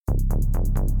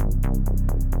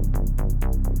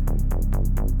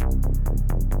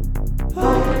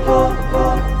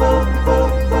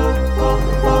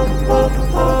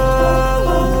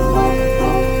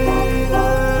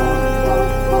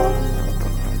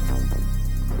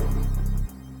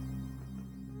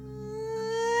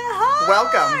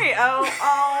welcome. Hi.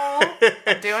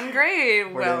 Oh. Doing great.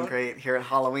 We're doing great here at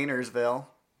Halloweenersville.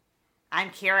 I'm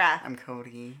Kira. I'm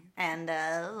Cody. And,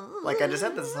 Like I just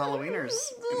said, this is Halloweeners.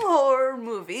 Horror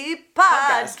movie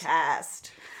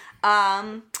podcast.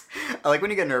 I like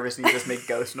when you get nervous and you just make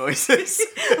ghost noises.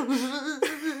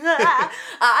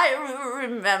 I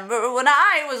remember when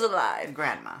I was alive.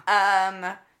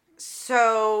 Grandma.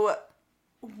 So,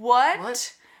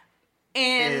 what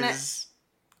in... is...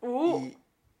 Ooh.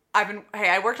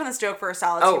 I worked on this joke for a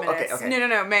solid 2 minutes. Okay.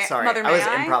 No. Sorry, Mother, I was may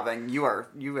I? improvising. You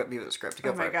have the script. Go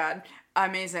Oh for my it. god.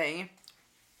 Amazing.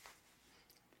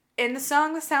 In the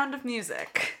song The Sound of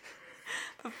Music,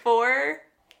 before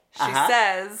she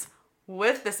says,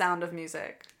 with the sound of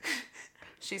music,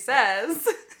 she says...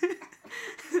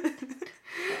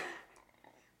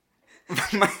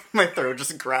 my throat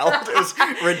just growled. It was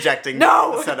rejecting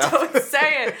No! the setup. Don't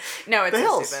say it! No, it's The so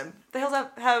hills. stupid. The hills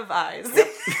have eyes.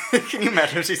 Can you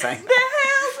imagine what she's saying? The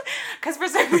hills! Because for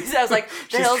some reason I was like, the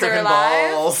She's hills are tripping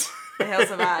alive. balls. The hills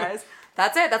have eyes.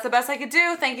 That's it. That's the best I could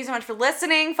do. Thank you so much for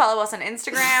listening. Follow us on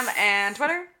Instagram and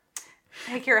Twitter.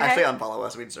 Hey, Kira. Actually, Hey. unfollow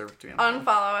us. We deserve to be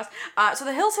Unfollow us. So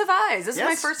The Hills Have Eyes. This is my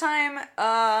Yes. first time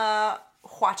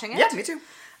watching it. Yeah, me too.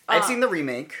 I'd seen the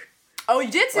remake Oh,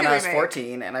 you did see when the I was remake.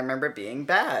 14, and I remember it being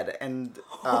bad. And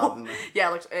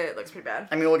Yeah, it looks pretty bad.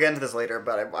 I mean, we'll get into this later,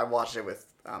 but I watched it with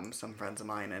some friends of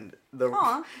mine, and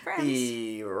Aw, friends.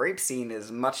 the rape scene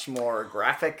is much more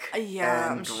graphic Yeah,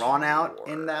 and I'm drawn out sure.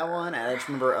 in that one. And I just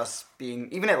remember us being,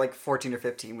 even at like 14 or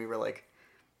 15, we were like,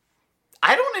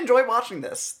 I don't enjoy watching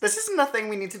this. This isn't a thing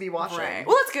we need to be watching. Right.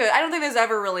 Well, that's good. I don't think there's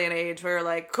ever really an age where you're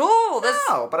like, cool, this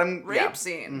No, but I'm rape yeah.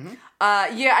 scene.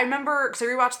 Yeah, I remember, because I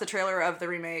rewatched the trailer of the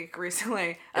remake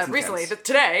recently. It's Recently, intense.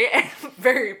 today,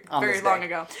 very On very this long day.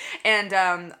 ago.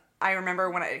 And I remember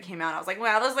when it came out, I was like,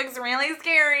 wow, this looks really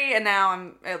scary. And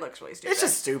now it looks really stupid. It's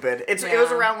just stupid. It was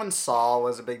Yeah. around when Saw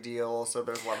was a big deal, so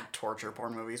there's a lot of torture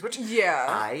porn movies, which Yeah.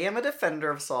 I am a defender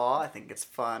of Saw. I think it's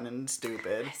fun and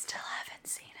stupid. I still haven't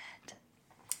seen it.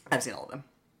 I've seen all of them.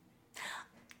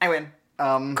 I win.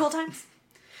 Cool times.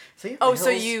 So yeah, Oh, The so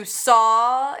Hills you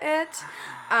saw it?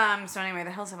 So anyway,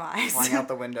 The Hills Have Eyes. flying out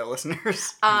the window,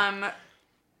 listeners. I'm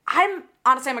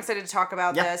excited to talk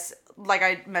about Yeah. this. Like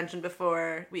I mentioned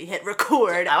before, we hit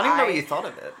record. I don't even know what you thought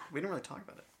of it. We didn't really talk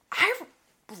about it. I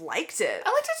liked it. I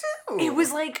liked it too. It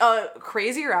was like a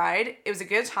crazy ride. It was a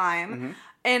good time.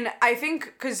 And I think,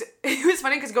 because it was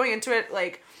funny, because going into it,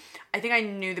 like, I think I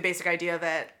knew the basic idea of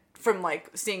it from, like,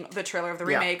 seeing the trailer of the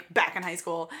Yeah. remake back in high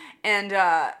school. And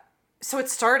so it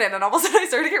started, and all of a sudden I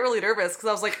started to get really nervous, because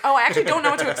I was like, oh, I actually don't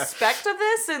know what to expect of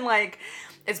this. And, like,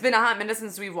 it's been a hot minute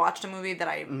since we've watched a movie that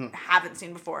I haven't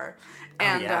seen before.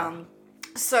 And yeah.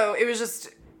 so it was just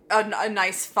a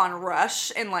nice, fun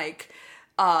rush, and, like,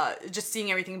 just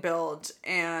seeing everything build.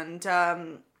 And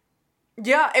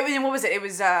yeah, what was it? It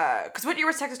was because what year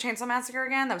was Texas Chainsaw Massacre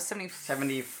again? That was 74.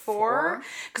 74?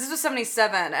 Because this was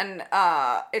 77, and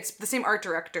it's the same art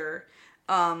director.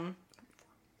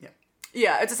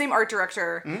 Yeah, it's the same art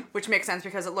director, which makes sense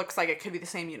because it looks like it could be the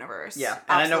same universe. Yeah,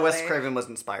 and I know Wes Absolutely. Craven was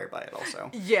inspired by it also.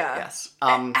 Yeah. Yes.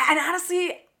 And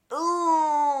honestly,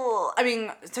 I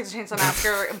mean, Texas Chainsaw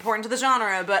Massacre important to the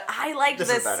genre, but I liked this.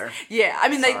 This is better. Yeah, I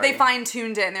mean, they Sorry.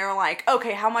 fine-tuned it, and they were like,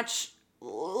 okay, how much,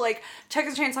 like,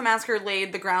 Texas Chainsaw Massacre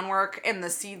laid the groundwork and the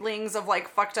seedlings of, like,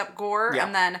 fucked up gore, Yeah.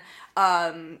 and then,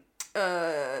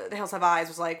 The Hills Have Eyes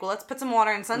was like, well, let's put some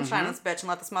water and sunshine on this bitch and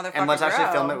let this motherfucker And let's actually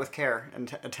grow. film it with care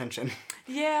and attention.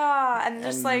 Yeah, and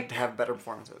just, and like, have better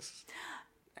performances.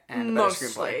 And a better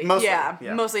mostly. screenplay.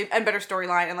 Yeah, mostly, and better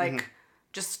storyline, and, like,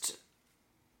 just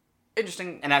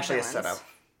interesting And actually villains. a setup.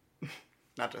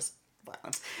 Not just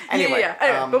violence. Anyway.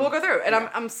 Anyway, but we'll go through, and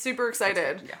I'm super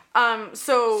excited. Yeah.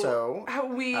 So how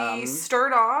we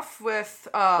start off with.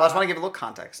 Well, I just want to give a little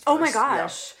context. Oh my first.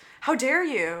 gosh! How dare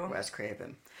you? Wes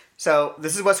Craven. So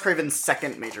this is Wes Craven's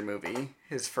second major movie.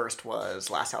 His first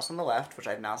was Last House on the Left, which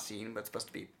I've now seen, but it's supposed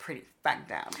to be pretty fucked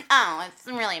down. Oh, it's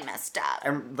really messed up.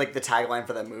 And like the tagline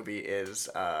for that movie is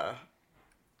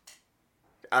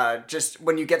just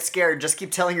when you get scared, just keep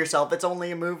telling yourself it's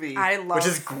only a movie. Which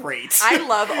is great. I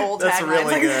love old That's taglines.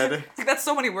 really Like, good. That's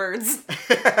so many words.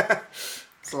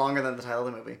 It's longer than the title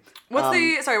of the movie. What's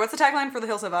the tagline for The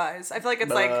Hills Have Eyes? I feel like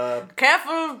it's like,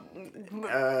 careful,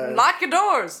 lock your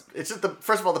doors. It's just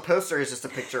first of all, the poster is just a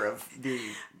picture of the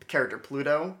character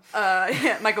Pluto.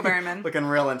 Yeah, Michael Berryman. Looking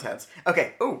real intense.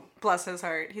 Okay, ooh. Bless his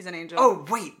heart. He's an angel. Oh,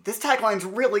 wait, this tagline's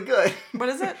really good. What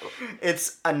is it?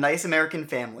 It's a nice American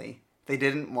family. They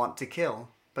didn't want to kill,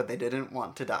 but they didn't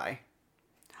want to die.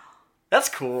 That's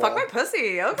cool. Fuck my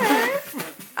pussy. Okay.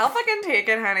 I'll fucking take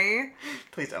it, honey.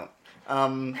 Please don't.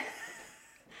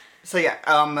 So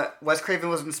yeah, Wes Craven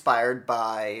was inspired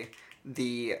by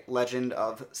the legend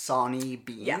of Sawney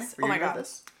Bean. Yes. Are you Oh my aware of god.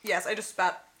 this? Yes, I just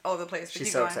spat all over the place. But She's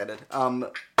keep so going. excited.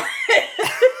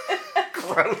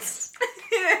 Gross.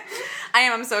 I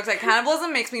am. I'm so excited.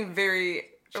 Cannibalism makes me very.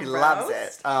 She aroused. loves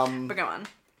it. But go on.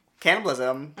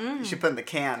 Cannibalism. You should put in the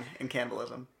can in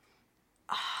cannibalism.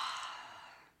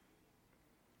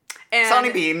 And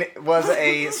Sawney Bean was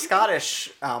a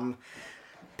Scottish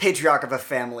patriarch of a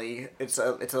family. It's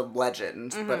a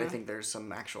legend, but I think there's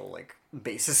some actual like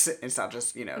basis. It's not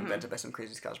just invented by some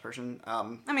crazy Scottish person.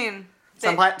 I mean,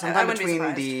 Sometime I wouldn't be between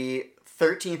surprised. the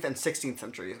 13th and 16th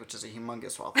centuries, which is a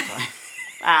humongous swath of time.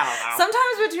 I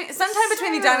don't know. Sometime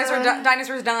between the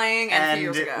dinosaurs dying and a few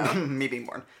years ago. me being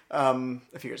born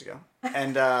a few years ago.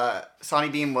 And Sawney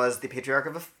Bean was the patriarch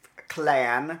of a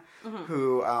clan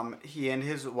who he and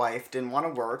his wife didn't want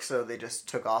to work, so they just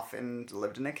took off and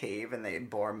lived in a cave, and they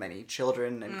bore many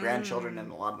children and grandchildren,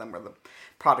 and a lot of them were the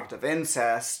product of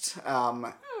incest.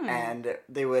 And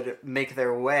they would make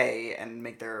their way and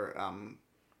make their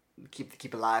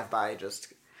keep alive by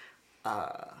just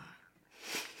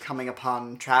coming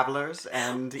upon travelers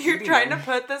and You're eating trying them. to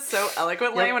put this so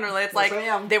eloquently Yep. when really it's Yes, like I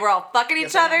am. they were all fucking each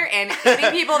Yes, I other am. and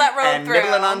eating people that rode and through.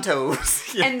 nibbling on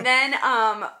toes. Yeah. And then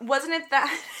wasn't it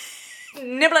that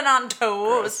nibbling on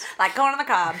toes Gross. like going on the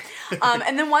cob?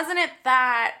 And then wasn't it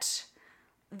that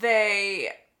they?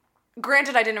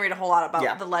 Granted, I didn't read a whole lot about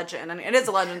Yeah. the legend, and it is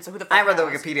a legend. So who the fuck I read the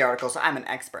knows? Wikipedia article, so I'm an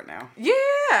expert now. Yeah,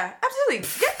 absolutely.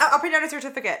 Yeah, I'll print out a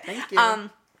certificate. Thank you.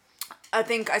 I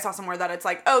think I saw somewhere that it's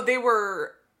like, oh, they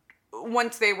were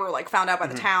once they were like found out by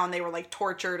the town, they were like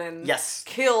tortured and Yes.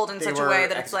 killed in They such a were way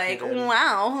that it's like, executed.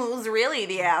 wow, who's really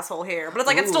the asshole here? But it's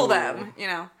like it's still Ooh. them,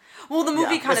 Well, the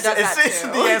movie Yeah. kind of does that It's too.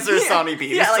 the answer is Sawney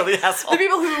Bean. Yeah, He's still like, the asshole. the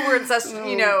people who were incest,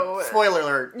 Spoiler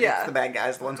alert. Yeah. It's the bad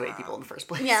guys, the ones who ate people in the first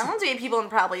place. Yeah, once we had people and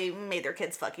probably made their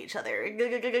kids fuck each other.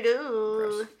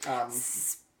 Go.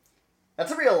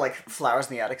 That's a real, like,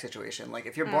 flowers in the attic situation. Like,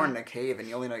 if you're born in a cave and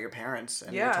you only know your parents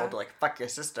and you're Yeah. told to, like, fuck your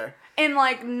sister, And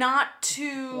like not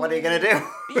to. what are you gonna do?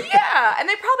 Yeah, and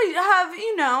they probably have,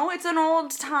 it's an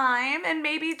old time, and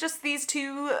maybe just these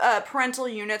two parental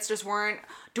units just weren't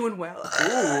doing well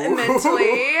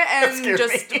mentally, and scared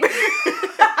just me.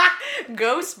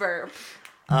 ghost burp.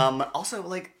 Also,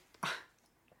 like,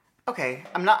 okay,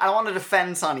 I don't want to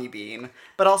defend Sawney Bean,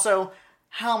 but also,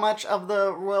 how much of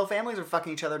the royal families are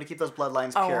fucking each other to keep those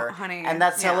bloodlines Oh, pure? honey, And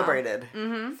that's yeah. celebrated.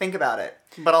 Mm-hmm. Think about it.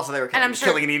 But also, they were I'm sure-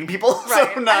 killing and eating people,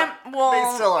 Right. so not, And well-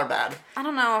 they still are bad. I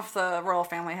don't know if the royal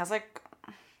family has like.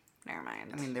 Never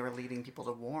mind. I mean, they were leading people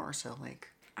to war, so, like,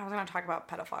 I was gonna talk about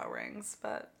pedophile rings,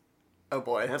 but oh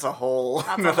boy, that's a whole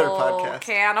that's another a whole podcast.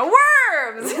 can of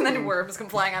worms, and then worms come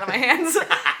flying out of my hands.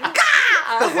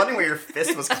 I was wondering where your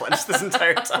fist was clenched this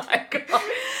entire time.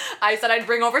 I said I'd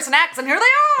bring over snacks, and here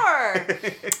they are.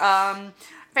 So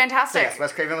Fantastic. yes,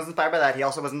 Wes Craven was inspired by that. He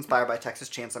also was inspired by Texas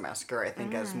Chainsaw Massacre, I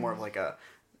think, as more of like a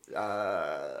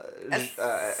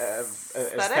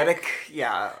aesthetic,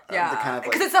 yeah, the kind of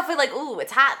because like it's definitely like, ooh,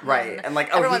 it's hot. right, and like,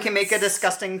 oh, he can make a everyone's-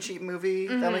 disgusting cheap movie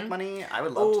that'll make money. I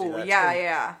would love to do Ooh, that.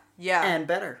 yeah, too. yeah. And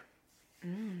better.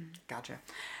 Gotcha.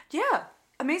 Yeah,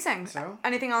 amazing. So?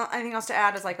 Anything else to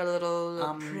add as like a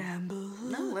little preamble?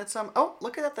 No, let's Oh,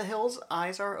 look at that! The hills'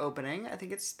 eyes are opening. I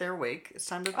think they're awake. It's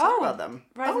time to talk about them.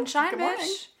 Rise and shine, good morning.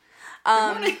 bitch.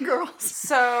 Good morning, girls.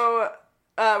 So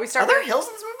we Are start. there hills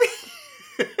in this movie?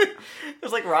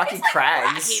 There's like rocky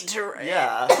crags. rocky terrain.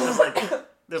 Yeah,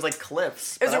 there's like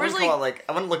cliffs. It was But I wouldn't originally- call it like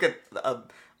I wouldn't look at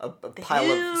a pile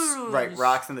of hills.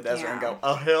 rocks in the desert and Yeah. go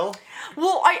a hill.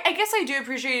 Well, I guess I do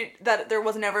appreciate that there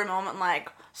was never a moment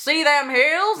like, see them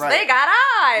hills? Right. They got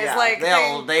eyes. Yeah, like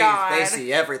they God.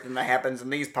 see everything that happens in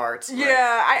these parts. Yeah,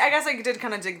 Right. I guess I did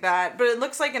kind of dig that, but it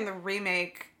looks like in the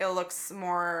remake, it looks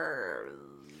more.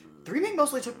 The remake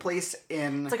mostly took place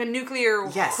in It's like a nuclear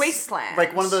yes, wasteland.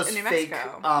 like one of those in New fake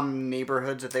Mexico.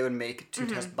 neighborhoods that they would make to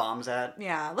test bombs at.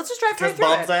 Yeah, let's just drive right Test through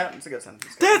bombs it. at. It's a good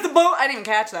sentence. There's the boat. I didn't even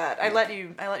catch that. I let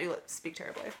you speak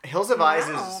terribly. Hills of Eyes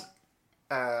Wow. is.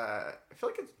 I feel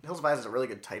like Hills of Eyes is a really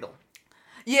good title.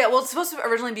 Yeah, well, it's supposed to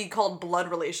originally be called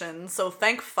Blood Relations, so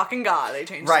thank fucking God they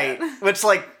changed Right, it. which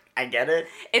like I get it.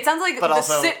 It sounds like But the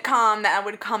also- sitcom that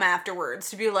would come afterwards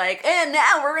to be like, and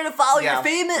now we're gonna follow Yeah.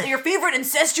 your favorite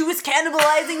incestuous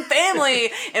cannibalizing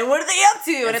family, and what are they up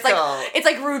to? And It's it's called-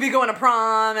 like Ruby going to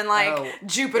prom and like Oh,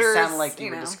 Jupiter's. It sounded like you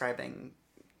were know. describing.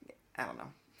 I don't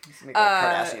know. Make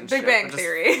Kardashian Big shit, Bang but just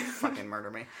Theory. Fucking murder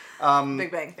me.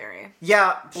 Big Bang Theory.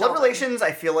 Yeah, Blood Sheldon. Relations,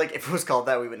 I feel like if it was called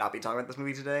that, we would not be talking about this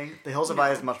movie today. The Hills Have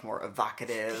Eyes is much more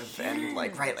evocative and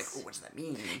like, right, like, ooh, what does that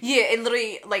mean? Yeah, it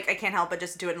literally, like, I can't help but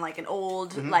just do it in, like, an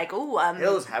old, like, ooh, I'm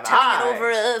Hills have turning eyes. it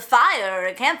over a fire,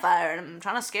 a campfire, and I'm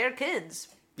trying to scare kids.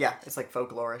 Yeah, it's like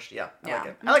folklorish. Yeah, I Yeah, like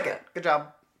it. I'm I like into it. Good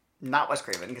job. Not Wes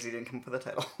Craven, because he didn't come up with a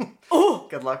title. Oh!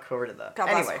 Good luck, whoever did that. God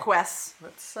Anyway, bless Quest.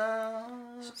 let's,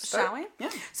 Shall we? Yeah.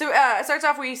 So, it starts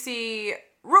off, we see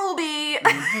Ruby.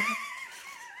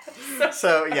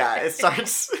 So, yeah, it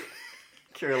starts...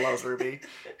 Kira loves Ruby.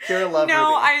 Kira loves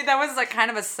Ruby. That was, like, kind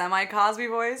of a semi-Cosby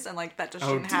voice, and, like, that just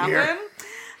shouldn't dear. happen.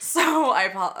 So,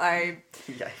 I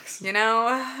Yikes. you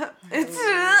know, it's...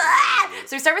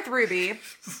 So, we start with Ruby,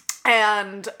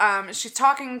 and she's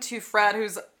talking to Fred,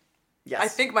 who's... Yes. I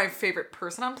think my favorite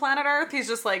person on planet Earth. He's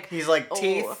just like... He's like, oh.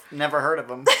 teeth, never heard of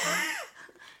him.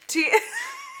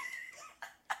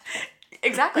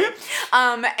 Exactly.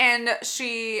 And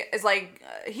she is like...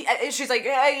 she's like,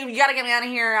 hey, you gotta get me out of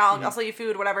here. I'll sell you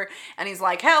food, whatever. And he's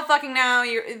like, hell fucking no.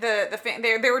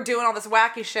 They were doing all this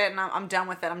wacky shit, and I'm done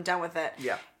with it. I'm done with it.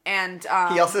 Yeah. And...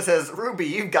 He also says, Ruby,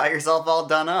 you've got yourself all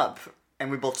done up. And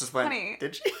we both just went, Honey.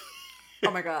 did she? Oh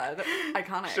my god.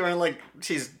 Iconic. She's wearing, like,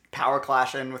 she's power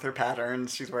clashing with her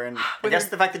patterns. She's wearing, I With guess her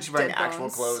the fact that she's wearing dead actual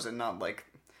bones. clothes and not, like,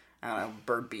 I don't know,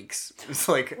 bird beaks. It's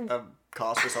like a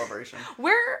cause for celebration.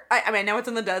 Where... I mean, I know it's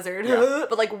in the desert, Yeah.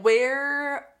 but, like,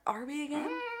 where are we again?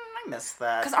 I missed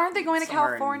that. 'Cause aren't they going to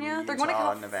Somewhere in California? They're going to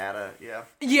Utah, Nevada, yeah.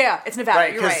 Yeah, it's Nevada.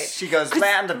 Right, You're because right. she goes,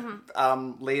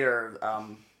 land, later,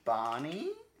 Bonnie?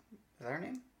 Is that her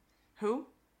name? Who?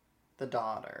 The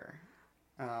daughter.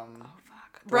 Oh,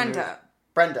 fuck. the one who- Brenda.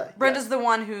 Brenda. Brenda's yes. the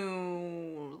one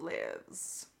who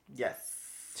lives. Yes.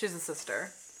 She's the sister.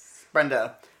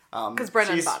 Brenda. 'Cause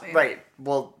Brenda and she's- Bobby. Right.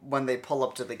 Well, when they pull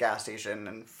up to the gas station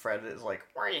and Fred is like,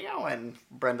 where are you going?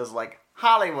 Brenda's like,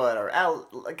 Hollywood or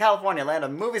California, land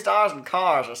of movie stars and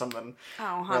cars or something.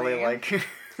 Oh, honey. Really, like,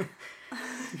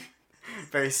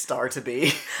 very star to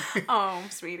be. Oh,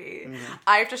 sweetie. Mm-hmm.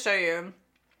 I have to show you.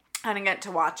 I didn't get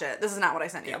to watch it. This is not what I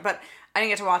sent you, but I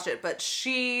didn't get to watch it. But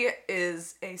she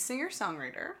is a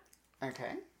singer-songwriter.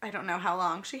 Okay. I don't know how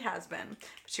long she has been.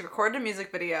 But she recorded a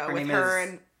music video Her with name her is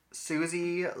and...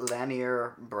 Susie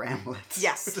Lanier Bramlett.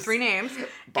 Yes, 3 names.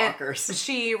 Bonkers. And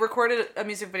she recorded a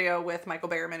music video with Michael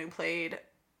Berryman, who played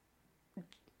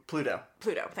Pluto.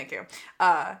 Thank you.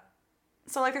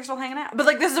 So, like, they're still hanging out. But,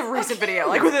 like, this is a recent video.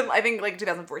 Like, within, I think, like,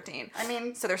 2014. I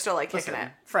mean, So they're still, like, kicking listen,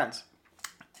 it. Friends.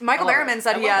 Michael I love Berryman it.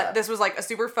 said I love that. this was, like, a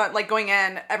super fun... Like, going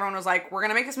in, everyone was like, we're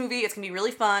gonna make this movie. It's gonna be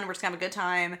really fun. We're just gonna have a good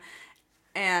time.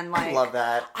 And, like... I love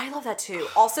that. I love that, too.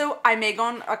 Also, I may go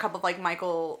on a couple of, like,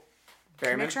 Michael...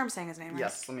 Berryman? Make sure I'm saying his name right.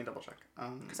 Yes, let me double check.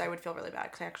 Because I would feel really bad,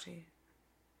 because I actually...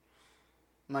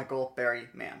 Michael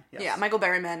Berryman. Yes. Yeah, Michael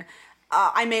Berryman.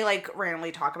 I may, like,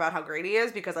 randomly talk about how great he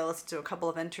is because I listened to a couple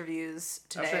of interviews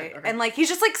today. Okay. And, like, he's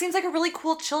just, like, seems like a really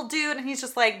cool, chill dude. And he's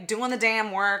just, like, doing the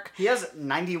damn work. He has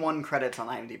 91 credits on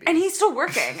IMDb. And he's still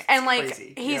working. And, like,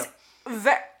 crazy. he's...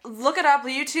 Yeah. Look it up,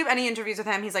 YouTube, any interviews with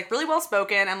him. He's, like, really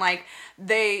well-spoken. And, like,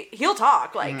 he'll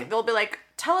talk. Like, they'll be like,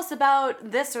 tell us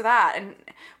about this or that. And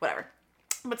whatever.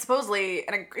 But supposedly,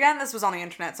 and again, this was on the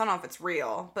internet, so I don't know if it's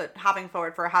real, but hopping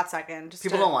forward for a hot second, just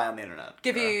People to don't lie on the internet.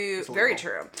 give you, It's very illegal.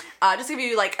 true, just give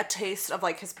you, like, a taste of,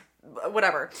 like, his,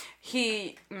 whatever,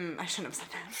 I shouldn't have said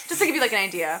that, just to give you, like, an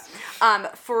idea,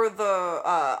 for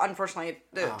the, unfortunately,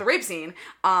 the rape scene,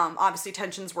 obviously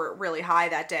tensions were really high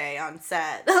that day on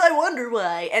set, I wonder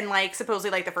why, and, like,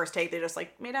 supposedly, like, the first take, they just,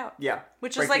 like, made out. Yeah.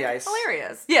 Which Break is, like, the ice.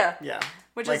 hilarious. Yeah. Yeah.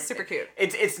 Which Like, is super cute.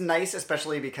 It's nice,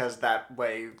 especially because that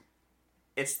way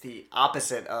it's the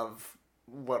opposite of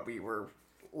what we were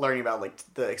learning about, like,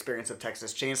 the experience of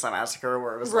Texas Chainsaw Massacre,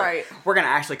 where it was Right. like, we're going to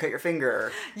actually cut your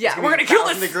finger. Yeah, It's we're be gonna kill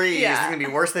 1,000 this- degrees. yeah. It's going to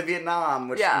be worse than Vietnam,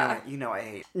 which, Yeah. you know I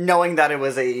hate. Knowing that it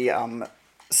was a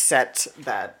set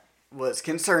that was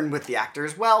concerned with the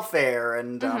actors' welfare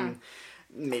and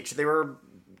made sure they were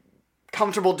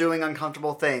comfortable doing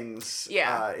uncomfortable things.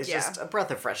 Yeah, It's yeah. just a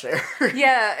breath of fresh air.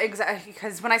 Yeah, exactly.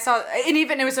 Because when I saw, and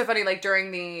even it was so funny. Like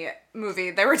during the movie,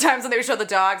 there were times when they would show the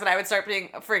dogs, and I would start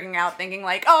freaking out, thinking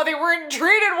like, "Oh, they weren't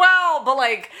treated well," but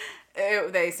like,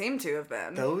 they seem to have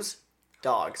been. Those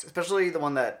dogs, especially the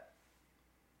one that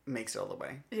makes it all the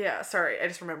way. Yeah, sorry, I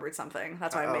just remembered something.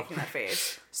 That's why I'm Uh-oh. making that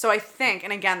face. So I think,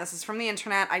 and again, this is from the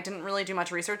internet. I didn't really do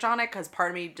much research on it because part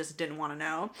of me just didn't want to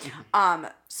know.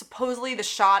 Supposedly, the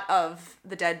shot of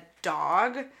the dead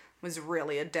dog was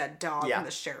really a dead dog Yeah. from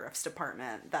the sheriff's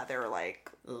department. That they were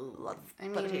like, let's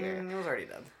put it here. It was already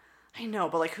dead. I know,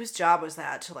 but like, whose job was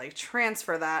that to like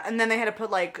transfer that? And then they had to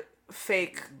put like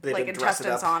fake They like had to dress it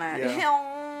intestines up, on it.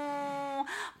 yeah.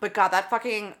 But God, that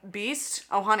fucking beast.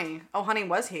 Oh honey,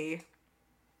 was he?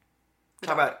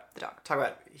 Talk about the dog. Talk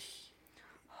about.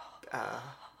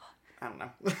 I don't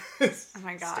know. Oh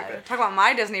my God. Stupid. Talk about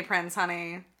my Disney prince,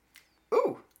 honey.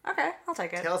 Ooh. Okay, I'll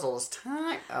take it. Tales all this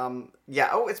time. Yeah.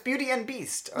 Oh, it's Beauty and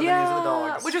Beast are the names of the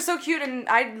dogs. Which was so cute, and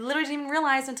I literally didn't even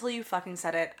realize until you fucking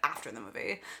said it after the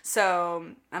movie. So,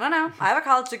 I don't know. I have a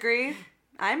college degree.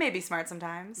 I may be smart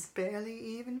sometimes. Barely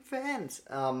even friends.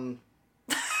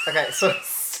 Okay, so...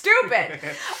 Stupid.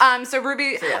 So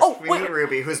Ruby... So yes, we meet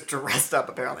Ruby, who's dressed up,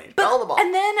 apparently. But, Belle the Ball.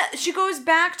 And then she goes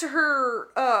back to her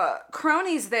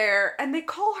cronies there, and they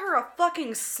call her a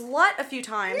fucking slut a few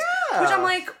times. Yeah. Which I'm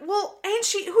like, well, ain't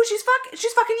she... She's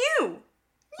fucking you.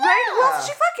 Yeah. Right? Who else is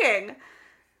she fucking?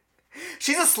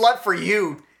 She's a slut for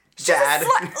you, Dad.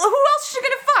 Who else is she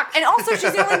gonna fuck? And also,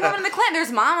 she's the only woman in the clan.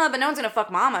 There's Mama, but no one's gonna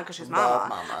fuck Mama because she's Mama.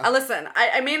 Mama. Listen,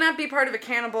 I may not be part of a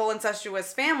cannibal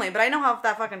incestuous family, but I know how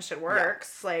that fucking shit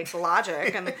works. Yeah. Like, the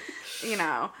logic and,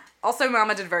 Also,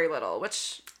 Mama did very little,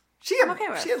 which I'm okay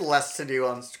with. She had less to do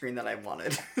on screen than I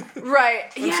wanted.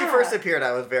 Right, When she first appeared,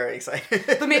 I was very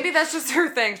excited. But maybe that's just her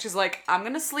thing. She's like, I'm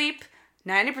gonna sleep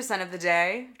 90% of the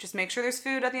day. Just make sure there's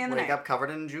food at the end of the night. Wake up covered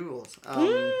in jewels.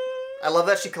 I love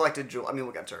that she collected jewels. I mean,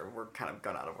 we'll get to her. We're kind of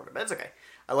going out of order, but it's okay.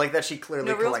 I like that she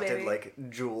clearly collected, like,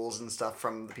 jewels and stuff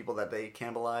from the people that they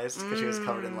cannibalized, because she was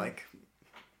covered in, like,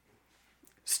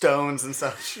 stones and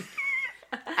such.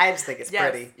 I just think it's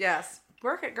pretty. Yes.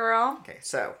 Work it, girl. Okay,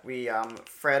 so we,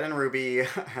 Fred and Ruby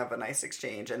have a nice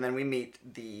exchange, and then we meet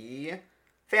the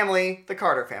family, the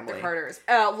Carter family. The Carters.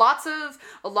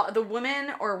 The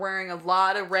women are wearing a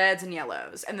lot of reds and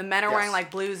yellows, and the men are wearing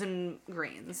like blues and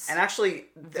greens. And actually,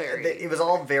 it was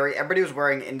all everybody was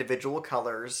wearing individual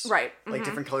colors. Right. Like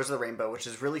different colors of the rainbow, which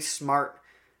is really smart,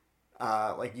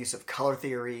 like use of color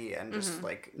theory and just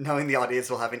like knowing the audience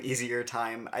will have an easier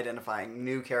time identifying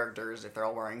new characters if they're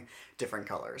all wearing different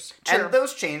colors. True. And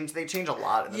those they change a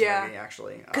lot in this movie,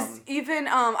 actually. Because even,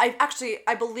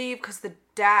 I believe because the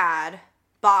dad...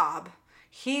 Bob,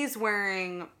 he's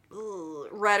wearing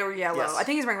red or yellow. Yes. I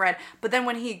think he's wearing red. But then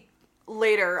when he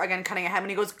later, again cutting ahead, when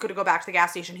he goes to go back to the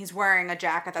gas station, he's wearing a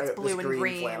jacket that's blue and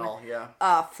green flannel.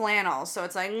 Yeah. Flannel. So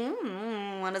it's like,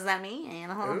 what does that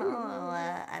mean?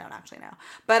 I don't actually know.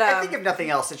 But I think if nothing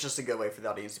else, it's just a good way for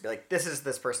the audience to be like, this is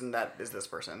this person, that is this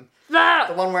person.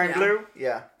 The one wearing blue,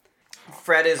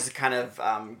 Fred is kind of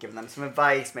giving them some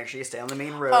advice. Make sure you stay on the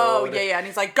main road. Oh, yeah. And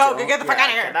he's like, get the fuck out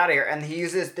of here. Get out of here. And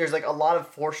there's like a lot of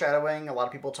foreshadowing. A lot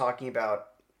of people talking about,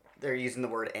 they're using the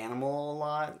word animal a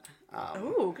lot.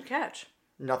 Ooh, good catch.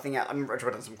 Nothing out. I'm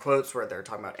writing some quotes where they're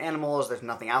talking about animals. There's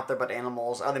nothing out there but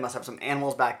animals. Oh, they must have some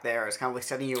animals back there. It's kind of like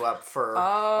setting you up for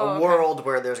a world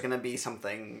where there's going to be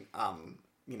something,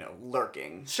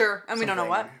 lurking. Sure. And we don't know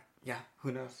what. Yeah,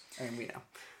 who knows? I mean, we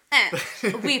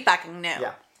know. We fucking know.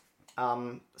 Yeah.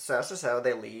 So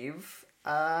they leave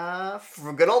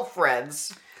for good old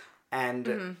Fred's,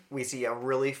 and we see a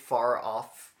really far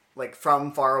off, like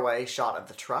from far away shot of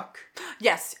the truck.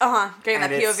 Yes, getting that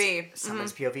POV.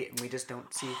 Somebody's POV, and we just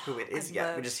don't see who it is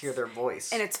yet. We just hear their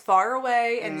voice. And it's far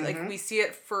away, and like we see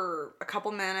it for a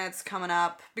couple minutes coming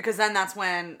up, because then that's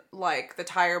when like the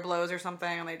tire blows or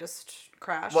something, and they just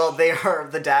crash. Well,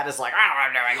 the dad is like,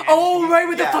 I'm doing it. Oh, right,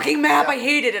 with the fucking map. Yeah. I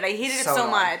hated it. I hated it so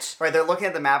much. Right, they're looking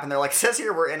at the map and they're like, it says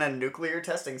here we're in a nuclear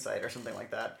testing site or something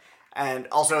like that. And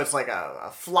also it's like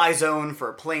a fly zone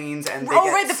for planes, and they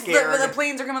get scared the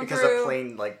planes are coming because through. Because a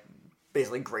plane like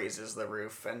basically grazes the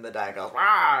roof, and the dad goes,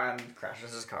 and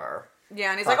crashes his car. Yeah,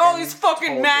 and he's like, oh, these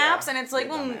fucking maps, and it's like,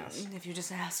 well, if you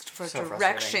just asked for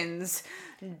directions,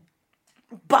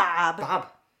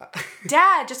 Bob.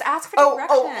 Dad, just ask for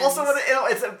directions. Also,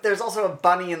 there's also a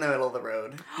bunny in the middle of the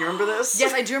road. You remember this?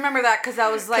 Yes, I do remember that, because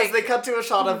I was like... Because they cut to a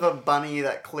shot of a bunny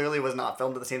that clearly was not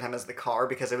filmed at the same time as the car,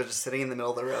 because it was just sitting in the middle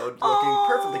of the road, looking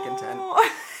perfectly content.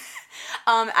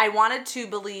 I wanted to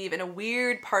believe in a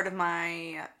weird part of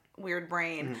my weird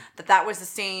brain that was the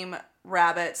same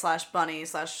rabbit / bunny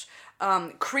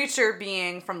 / creature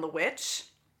being from The Witch.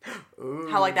 Ooh.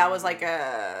 How like that was like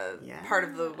a part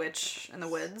of the witch in the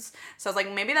woods. So I was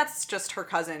like, maybe that's just her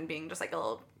cousin being just like a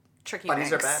little tricky Bunnies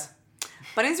mix. are bad.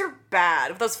 Bunnies are bad.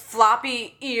 With those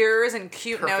floppy ears and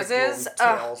cute Perfect noses.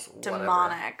 tails,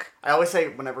 demonic. I always say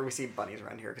whenever we see bunnies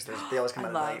around here, because they always come out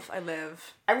at night. I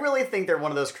live. I really think they're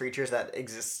one of those creatures that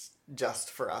exists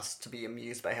just for us to be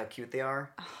amused by how cute they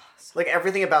are. Oh, like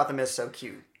everything about them is so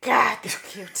cute. God, they're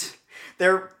cute.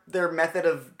 Their method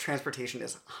of transportation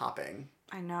is hopping.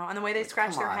 I know. And the way they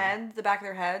scratch their heads, the back of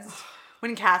their heads.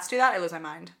 When cats do that, I lose my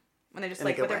mind. When they just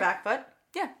like with their back foot.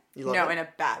 Yeah. You love it? In a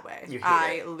bad way. You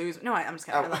hate it. No, I'm just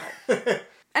kidding. I love it.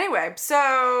 Anyway,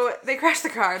 so they crash the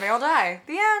car and they all die.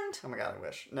 The end. Oh my god, I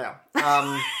wish. No.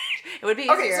 It would be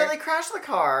easier. Okay, so they crash the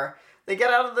car. They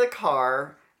get out of the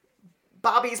car.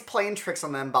 Bobby's playing tricks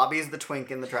on them. Bobby's the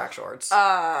twink in the track shorts.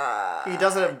 He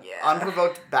does an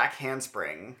unprovoked back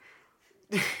handspring.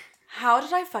 How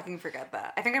did I fucking forget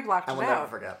that? I think I blocked it out. I will never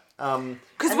forget.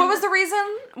 Because what was the reason?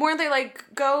 Weren't they like,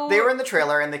 go... They were in the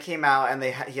trailer and they came out and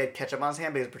he had ketchup on his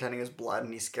hand, but he was pretending it was blood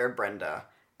and he scared Brenda.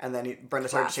 And then Brenda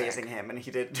started chasing him and he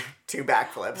did 2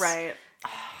 backflips. Right.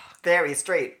 Very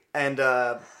straight. And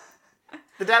the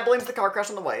dad blames the car crash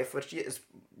on the wife, which is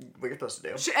what you're supposed to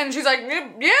do. And she's like,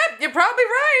 yeah, you're probably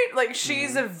right. Like,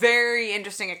 she's a very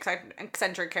interesting,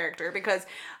 eccentric character because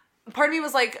part of me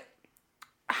was like,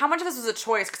 how much of this was a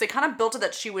choice? Because they kind of built it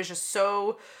that she was just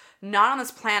so not on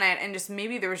this planet and just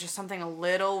maybe there was just something a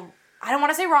little, I don't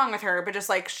want to say wrong with her, but just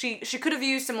like she could have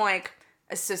used some like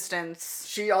assistance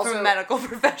from a medical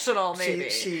professional maybe.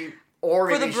 Or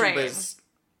maybe she was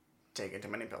taking too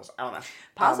many pills. I don't know.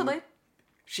 Possibly.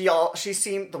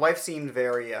 The wife seemed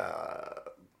very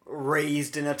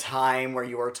raised in a time where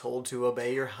you are told to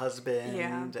obey your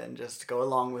husband and just go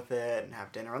along with it and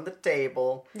have dinner on the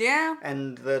table. Yeah.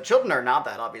 And the children are not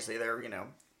that, obviously. They're,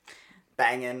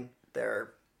 banging. I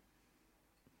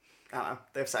don't know.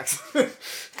 They have sex.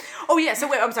 Oh, yeah. So,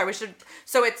 wait, I'm sorry.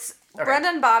 So, it's Brenda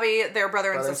and Bobby, their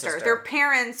brother and sister. Their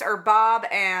parents are Bob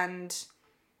and...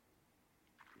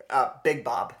 Big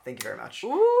Bob. Thank you very much.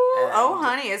 Ooh.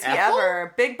 Honey, is he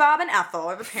ever. Big Bob and Ethel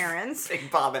are the parents.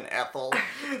 Big Bob and Ethel.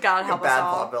 God help us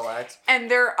all. Bad vaudeville act. And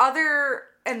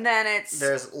and then it's...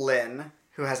 There's Lynn,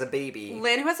 who has a baby.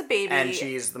 And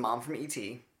she's the mom from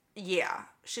E.T. Yeah.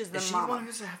 She's the mom. Is she the one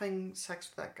who's having sex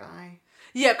with that guy?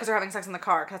 Yeah, because they're having sex in the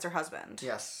car, because that's her husband.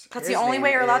 Yes. That's the only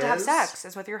way you're allowed to have sex,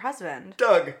 is with your husband.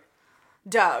 Doug,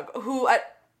 who,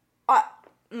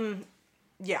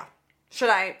 yeah.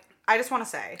 I just want to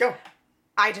say. Go.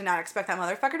 I did not expect that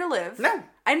motherfucker to live. No.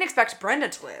 I didn't expect Brenda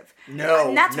to live. No,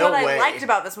 and that's no what way. I liked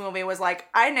about this movie was like,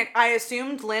 I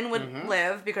assumed Lynn would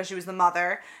live because she was the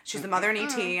mother. She's the mother in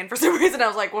E.T. And for some reason I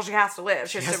was like, well, she has to live.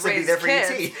 She has to raise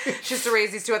kids. She has to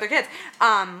raise these 2 other kids.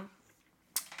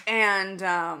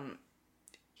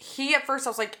 He at first I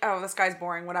was like, oh, this guy's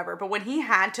boring, whatever. But when he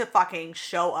had to fucking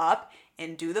show up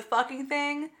and do the fucking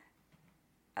thing,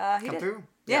 he did. Through.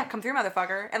 Yeah, come through,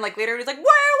 motherfucker. And like later he was like, why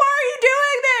are you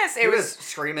doing this? He was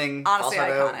screaming. Honestly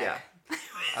falsetto. iconic.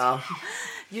 Yeah.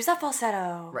 Use that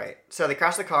falsetto. Right. So they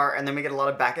crash the car, and then we get a lot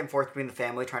of back and forth between the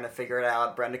family trying to figure it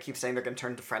out. Brenda keeps saying they're going to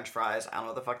turn to French fries. I don't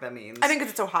know what the fuck that means. I think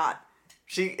because it's so hot.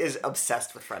 She is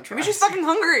obsessed with French fries. Maybe she's fucking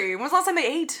hungry. When was the last time they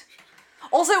ate?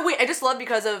 Also, wait, I just love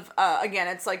because of, again,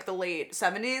 it's like the late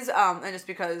 70s, and just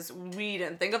because we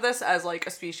didn't think of this as like a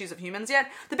species of humans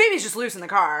yet, the baby's just loose in the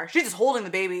car. She's just holding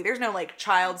the baby. There's no like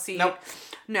child seat. Nope.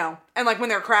 No. And like when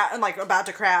they're about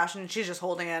to crash and she's just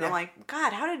holding it, I'm like,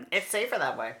 God, how did... It's safer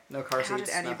that way. No car How seats.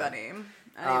 did anybody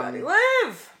nothing.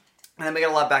 live? And then we get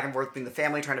a lot of back and forth between the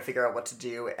family trying to figure out what to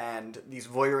do, and these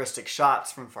voyeuristic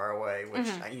shots from far away, which,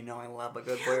 I love a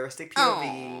good voyeuristic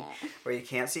POV, where you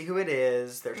can't see who it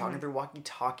is. They're talking through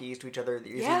walkie-talkies to each other.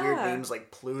 They're using weird names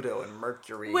like Pluto and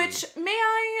Mercury. Which, may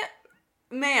I,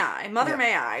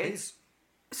 Please.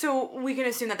 So we can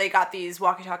assume that they got these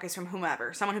walkie-talkies from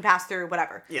whomever, someone who passed through,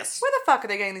 whatever. Yes. Where the fuck are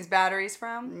they getting these batteries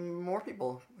from? More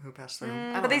people who pass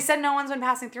through. But they said no one's been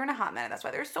passing through in a hot minute. That's why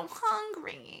they're so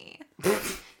hungry.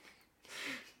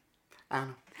 I don't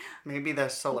know. Maybe they're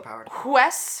solar powered.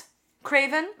 Wes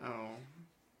Craven. Oh.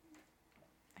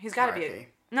 He's got to be. R.I.P.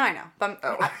 No, I know.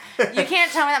 But you can't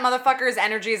tell me that motherfucker's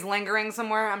energy is lingering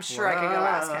somewhere. I'm sure I could go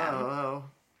ask him.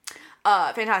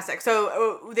 Fantastic.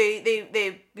 So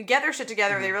they get their shit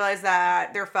together. They realize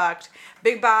that they're fucked.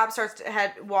 Big Bob starts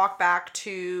to walk back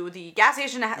to the gas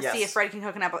station to see if Fred can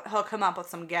hook him up with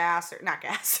some gas, or not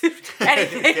gas,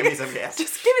 anything. Give me some gas.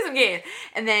 Just give me some gas.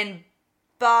 And then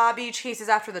Bobby chases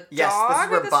after the dog. Yes, this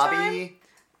is where Bobby. Time.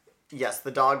 Yes,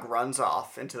 the dog runs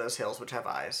off into those hills which have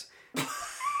eyes.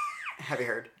 Have you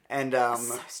heard? And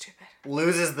so stupid.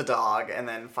 Loses the dog and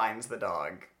then finds the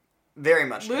dog. Very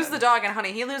much Lose dead. the dog, and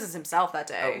honey, he loses himself that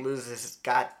day. Oh, loses his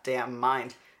goddamn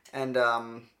mind. And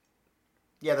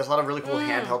yeah, there's a lot of really cool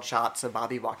handheld shots of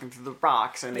Bobby walking through the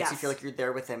rocks, and it makes you feel like you're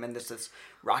there with him, and there's this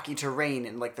rocky terrain,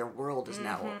 and like their world is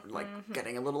now like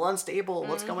getting a little unstable.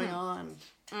 What's going on?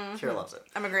 Kira loves it.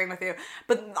 I'm agreeing with you.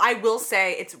 But I will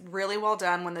say it's really well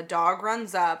done when the dog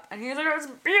runs up and he's like, it's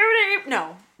Beauty!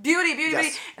 No. Beauty.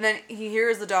 Yes. And then he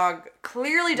hears the dog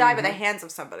clearly die by the hands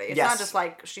of somebody. It's not just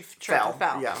like she tripped and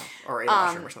fell. Yeah. Or ate a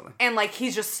mushroom or something. And like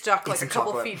he's just stuck like a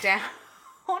couple chocolate. feet down.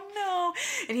 Oh no.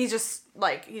 And he's just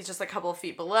like a couple of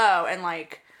feet below, and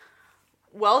like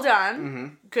well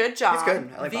done. Good job. He's good.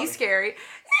 I like V Bobby. Scary.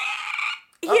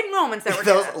 He had moments that were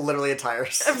Those good. literally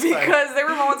attires. Because there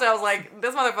were moments that I was like,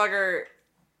 this motherfucker,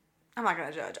 I'm not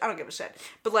gonna judge. I don't give a shit.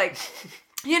 But like,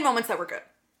 he had moments that were good.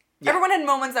 Yeah. Everyone had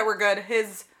moments that were good.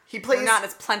 He plays- were not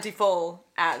as plentiful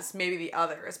as maybe the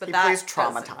others, but He that plays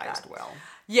doesn't- traumatized that- well.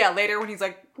 Yeah, later when he's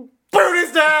like, "Boot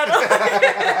his dad,"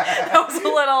 that was a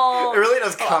little. It really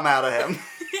does come out of him.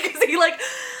 Because he like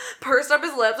pursed up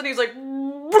his lips and he was like,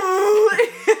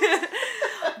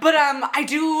 but I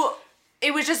do.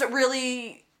 It was just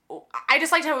really. I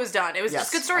just liked how it was done. It was Yes,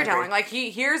 just good I storytelling. agree. Like he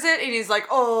hears it and he's like,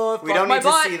 "Oh, fuck We don't my need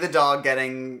butt." to see the dog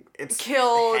getting its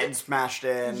Killed. head smashed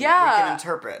in. Yeah. We can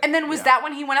interpret. And then was Yeah. that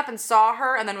when he went up and saw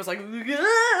her and then was like,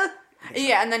 "Ugh."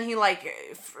 Yeah, and then he like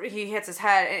he hits his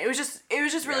head and it was just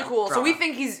really Yeah, cool. So we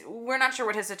drama. think we're not sure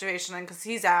what his situation is because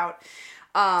he's out.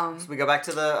 So we go back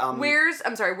to the Where's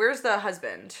the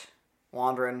husband?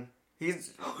 wandering. He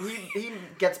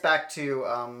gets back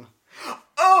to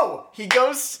oh, he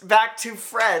goes back to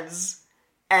Fred's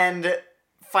and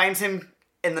finds him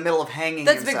in the middle of hanging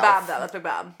That's Big himself. Bob though. That's Big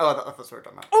Bob. Oh, that's what we're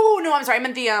talking about. Oh no, I'm sorry. I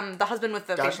meant the husband with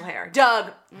the Doug? facial hair,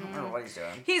 Doug. I don't know what he's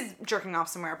doing. He's jerking off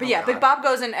somewhere. But Oh, yeah, God. Big Bob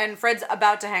goes in and Fred's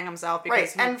about to hang himself because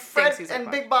Right, he and thinks Fred he's and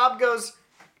like, Big Bob goes,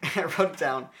 I wrote it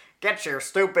down, "Get your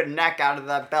stupid neck out of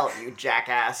that belt, you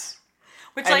jackass."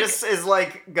 which And like just is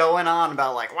like going on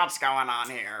about like, what's going on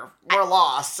here? We're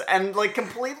lost. And like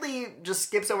completely just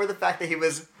skips over the fact that he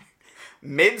was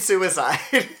mid-suicide.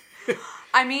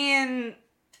 I mean,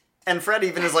 And Fred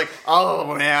even is like,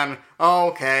 oh man,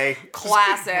 okay.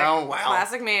 classic. Oh wow.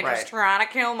 Classic me just Right. trying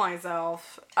to kill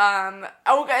myself. And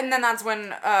then that's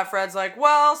when Fred's like,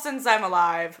 well, since I'm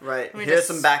alive. Right. let me Here's just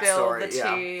some spill backstory. the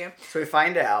Yeah. tea. So we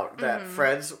find out that Mm-hmm.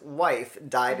 Fred's wife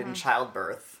died in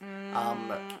childbirth.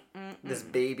 This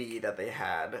baby that they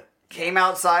had came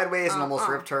out sideways and almost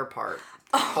ripped her apart.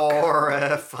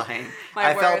 Horrifying. My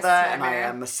I felt worst that, and I nightmare.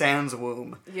 am sans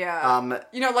womb. Yeah.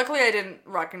 Luckily I didn't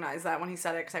recognize that when he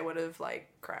said it because I would have, like,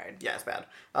 cried. Yeah, it's bad.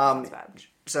 It's bad.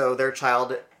 So their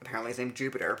child apparently is named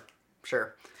Jupiter.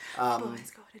 Sure.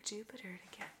 Boys go to Jupiter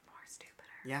to get more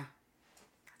stupider. Yeah.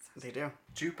 They do.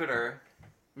 Jupiter.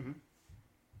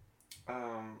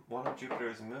 One of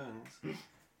Jupiter's moons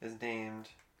is named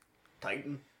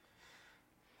Titan.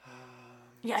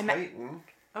 Yeah, I meant. Titan,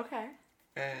 Okay.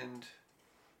 and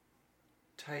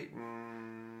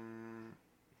Titan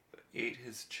ate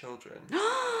his children.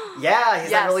 Yeah, he's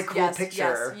that really cool yes,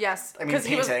 picture. Yes. I mean, Because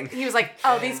painting. he was like,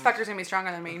 oh, these fuckers gonna be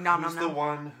stronger than me. Nom, Who's nom, the nom.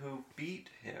 one who beat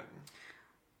him?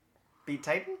 Beat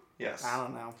Titan? Yes. I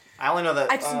don't know. I only know that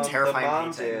I just- terrifying the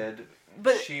mom painting. did,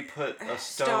 But- she put a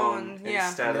Stone, stone yeah.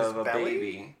 instead In his of a belly?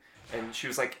 baby. And she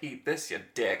was like, "Eat this, you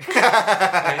dick."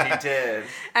 And he did.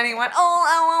 And he went, oh,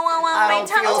 I don't wait,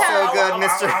 feel so toe. good,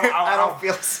 mister. ow, ow, I ow. don't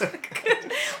feel so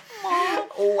good.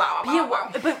 Oh, wow.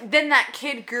 Yeah, but then that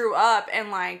kid grew up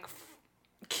and like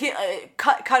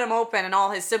cut him open, and all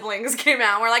his siblings came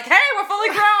out. And we're like, hey, we're fully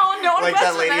grown. No one Like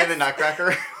that question lady this. in the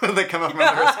Nutcracker when they come up from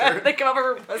under her skirt. They come up with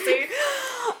her pussy.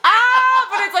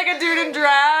 But it's like a dude in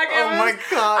drag. It Oh my was-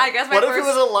 god. I guess my what first. if it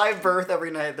was a live birth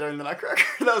every night during the Nutcracker?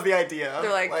 That was the idea.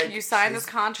 They're like, you signed this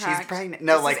she's- contract. She's pregnant.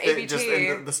 No, This like is the, just ABT.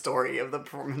 in the story of the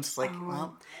performance. Like,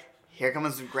 well, here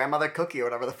comes grandmother Cookie or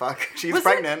whatever the fuck. She's Was it-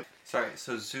 pregnant. Sorry,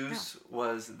 so Zeus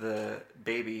was the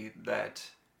baby that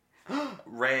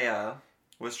Rhea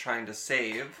was trying to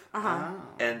save, Uh-huh.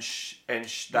 and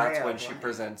that's Rhea, when she right.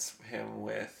 presents him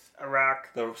with A rock.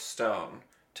 the stone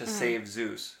to save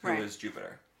Zeus, who Right. is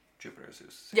Jupiter. Jupiter,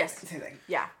 Zeus. Yes. Same thing.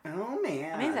 Yeah. Oh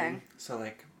man. Amazing. So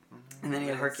like, And then he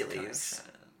had it's Hercules.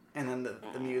 And then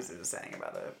the muses sang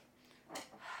about it.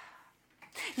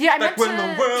 Yeah, I back meant when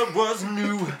to... the world was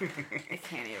new. I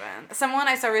can't even. Someone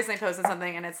I saw recently posted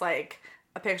something, and it's like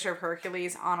a picture of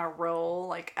Hercules on a roll,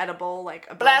 like edible, like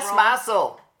a bread Bless roll. my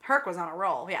soul. Herc was on a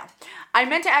roll, yeah. I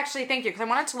meant to actually thank you because I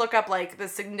wanted to look up like the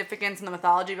significance and the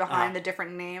mythology behind the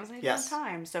different names. And I Yes. didn't have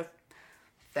time, so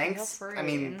Thanks. Feel I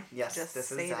mean, free. yes, Just this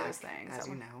say is Zach. those things. As That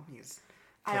you would- know, he's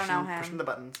I don't know him. pushing the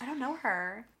buttons. I don't know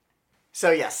her.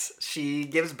 So yes, she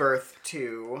gives birth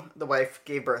to the wife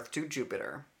gave birth to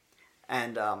Jupiter,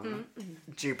 and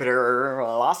Jupiter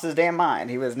lost his damn mind.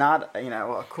 He was not,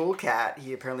 a cool cat.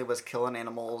 He apparently was killing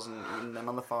animals and eating them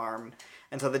on the farm.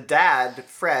 And so the dad,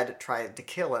 Fred, tried to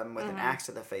kill him with an axe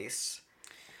to the face.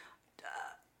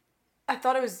 I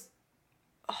thought it was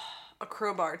a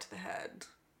crowbar to the head.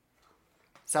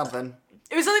 Something.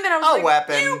 It was something that I was A like,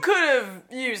 weapon. you could have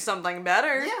used something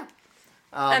better. Yeah.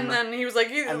 And then he was like,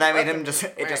 And that made him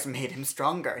just made him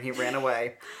stronger, and he ran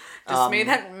away. Just made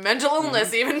that mental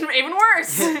illness even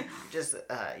worse.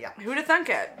 Yeah. Who'd have thunk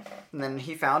it? And then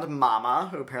he found Mama,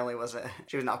 who apparently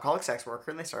she was an alcoholic sex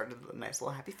worker, and they started a nice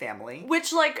little happy family.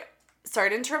 Which, like, sorry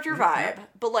to interrupt your vibe,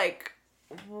 but, like,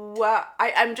 what,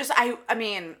 I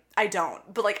mean, I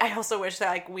don't, but, like, I also wish that,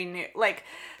 like, we knew, like,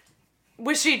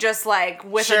 was she just, like,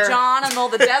 with a John in the middle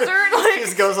of the desert? Like, she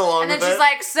just goes along with it. And then she's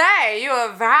like, say, you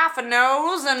have half a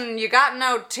nose, and you got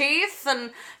no teeth, and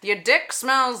your dick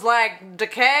smells like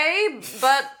decay,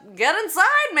 but get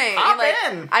inside me. Hop like,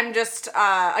 in. I'm just,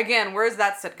 again, where's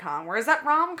that sitcom? Where's that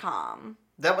rom-com?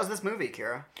 That was this movie,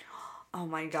 Kira. Oh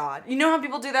my god. You know how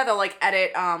people do that? They'll, like,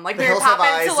 edit, like, The Mary Hills Have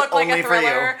Poppins to Eyes, look like a only for you.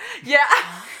 thriller. Yeah.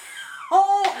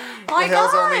 Oh my The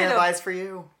Hills god. Only Have Eyes for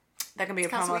You. That can be a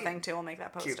kinda promo sweet. thing too. We'll make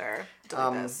that Cute. poster.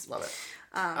 Delete this. Love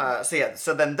it.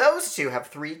 So then those two have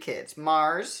 3 kids.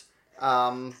 Mars,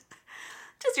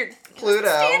 Just your Pluto,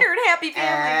 standard happy family.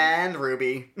 and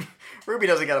Ruby. Ruby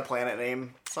doesn't get a planet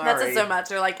name. Sorry. That's it so much.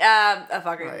 They're like, a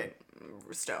fucking Right.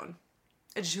 stone.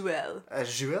 A jewel. A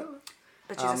jewel?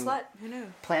 But she's a slut. Who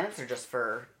knew? Planets are just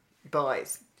for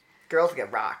boys. Girls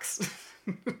get rocks.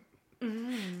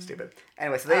 Stupid.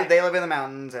 Anyway, so they live in the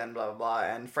mountains and blah, blah, blah.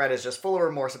 And Fred is just full of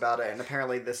remorse about it. And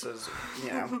apparently this was,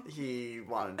 he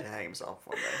wanted to hang himself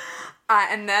one day.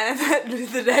 And then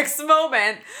the next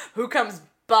moment, who comes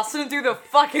busting through the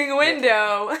fucking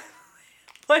window?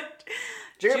 Like,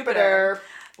 Jupiter.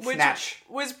 Which Snatch.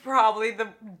 was probably the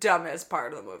dumbest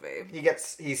part of the movie.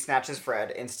 He snatches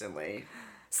Fred instantly.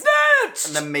 Snatch!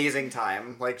 An amazing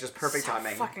time. Like, just perfect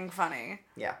timing. Fucking funny.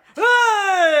 Yeah.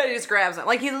 Ah! He just grabs it.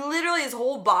 Like, he literally, his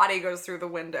whole body goes through the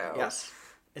window. Yes.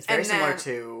 It's very And similar then-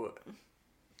 to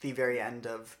the very end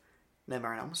of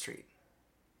Nightmare on Elm Street.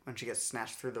 When she gets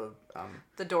snatched through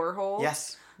The door hole.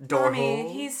 yes, door Mommy,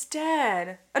 hole. he's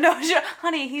dead. Oh, no,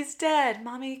 honey, he's dead.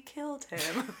 Mommy killed him.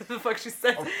 What the fuck she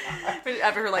said?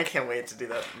 After her, I like, can't wait to do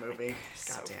that movie.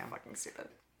 so Goddamn. fucking stupid.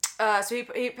 So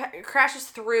he crashes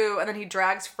through, and then he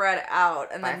drags Fred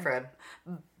out, and Bye, then Fred.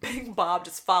 Big Bob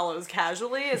just follows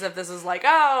casually, as if this is like,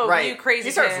 oh, Right. you crazy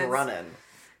He starts kids. running.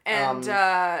 And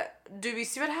do we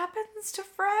see what happens to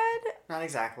Fred? Not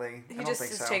exactly. I He don't just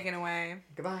think is so. taken away.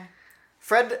 Goodbye.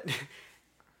 Fred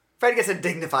gets a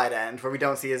dignified end where we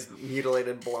don't see his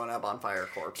mutilated, blown up on fire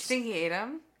corpse. Do you think he ate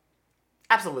him?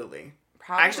 Absolutely.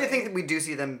 Probably. I actually think that we do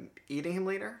see them eating him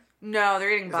later. No,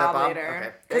 they're eating that Bob Bob? later.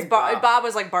 Okay. Because Eating Bob. Bob.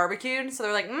 was like barbecued, so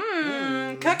they're like,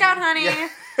 cookout, honey. Yeah.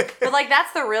 But like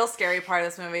that's the real scary part of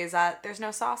this movie is that there's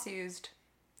no sauce used.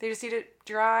 They just eat it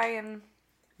dry and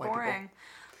White people. boring.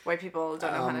 White people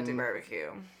don't know how to do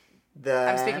barbecue. Then,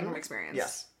 I'm speaking from experience.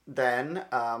 Yes. Then,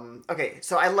 okay,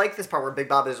 so I like this part where Big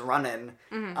Bob is running,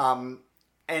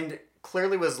 and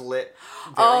clearly was lit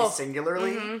very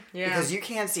singularly, yeah. because you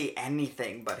can't see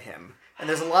anything but him. And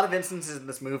there's a lot of instances in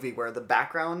this movie where the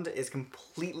background is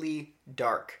completely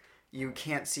dark. You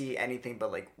can't see anything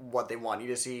but, like, what they want you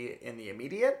to see in the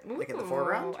immediate, like in the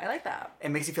foreground. I like that. It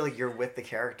makes you feel like you're with the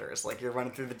characters. Like, you're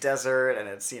running through the desert, and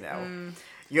it's, you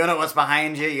don't know what's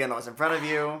behind you, you don't know what's in front of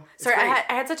you. It's Sorry, great.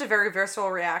 I had such a very visceral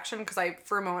reaction because I,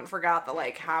 for a moment, forgot that,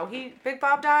 like, how Big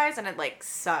Bob dies, and it, like,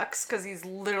 sucks because he's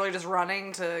literally just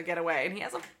running to get away, and he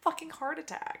has a fucking heart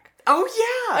attack. Oh,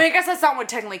 yeah! I mean, I guess that's not what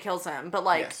technically kills him, but,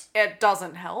 like, Yes. it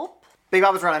doesn't help. Big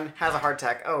Bob is running, has a heart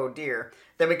attack. Oh, dear.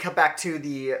 Then we cut back to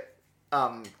the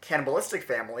cannibalistic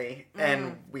family,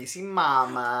 and we see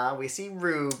Mama, we see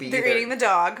Ruby. They're eating the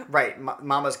dog. Right,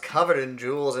 Mama's covered in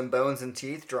jewels and bones and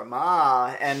teeth,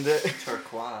 drama, and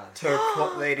Turquoise.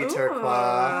 Lady Ooh,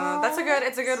 Turquoise.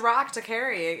 it's a good rock to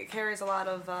carry. It carries a lot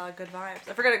of good vibes.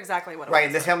 I forget exactly what it Right,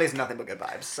 was. this family is nothing but good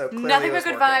vibes. So clearly Nothing it but was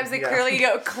good working. vibes. They Yeah. clearly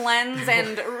go cleanse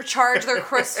and charge their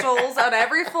crystals on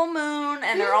every full moon,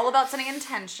 and they're all about setting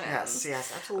intentions.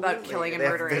 Yes, absolutely. About killing and They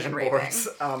have murdering and vision raping. boards.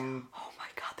 Oh my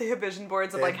god, they have vision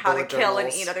boards of They like have how to bullet kill and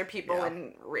journals. eat other people Yeah.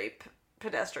 and rape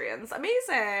pedestrians.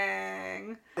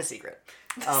 Amazing. The secret.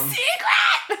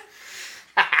 Secret!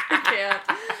 I can't.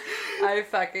 I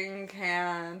fucking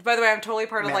can't. By the way, I'm totally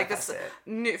part of like this Manifest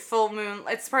new full moon.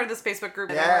 It's part of this Facebook group.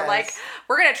 And Yes. we're like,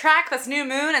 we're gonna track this new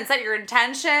moon and set your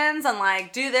intentions and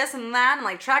like do this and that and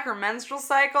like track your menstrual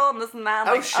cycle and this and that.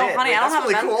 I'm Oh, like, shit. oh honey, Wait, I don't that's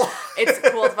have a really cool. It's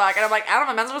cool as fuck. And I'm like, I don't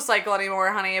have a menstrual cycle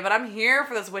anymore, honey, but I'm here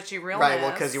for this witchy realness. Right,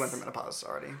 well, because you went through menopause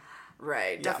already.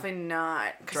 Right, definitely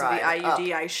not. Because of Dried the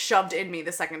IUD I shoved in me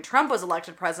the second Trump was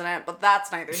elected president, but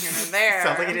that's neither here nor there.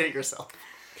 Sounds like you did it yourself.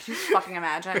 Can you fucking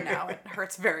imagine? No, it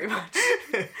hurts very much.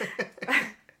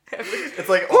 It's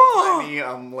like old-timey,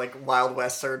 like Wild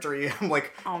West surgery. I'm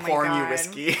like Oh my pouring you God.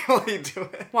 whiskey while you do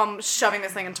it. Well, I'm shoving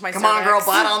this thing into my Come on, girl, cervix.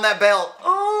 bite on that belt.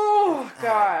 Oh! Oh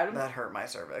God. That hurt my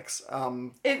cervix.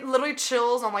 It literally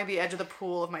chills on like the edge of the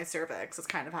pool of my cervix. It's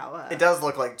kind of how. It does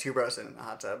look like two bros in a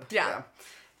hot tub. Yeah.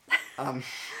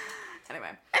 Anyway,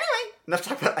 enough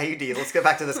talk about IUDs. Let's get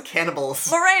back to this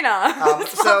cannibals. Lorena.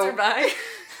 Sponsored by.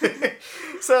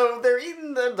 So they're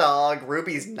eating the dog.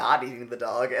 Ruby's not eating the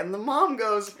dog, and the mom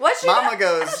goes. What's she? Mama I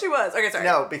goes. thought she was. Okay, sorry.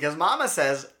 No, because Mama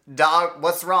says, "Dog,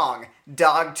 what's wrong?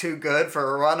 Dog too good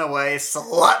for a runaway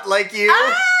slut like you."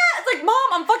 Ah! It's like, Mom,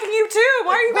 I'm fucking you too.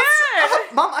 Why are you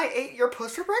mad? Mom, I ate your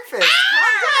puss for breakfast.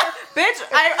 Ah! Bitch,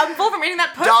 I'm full from eating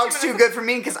that pussy. Dog's too good for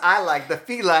me because I like the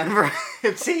feline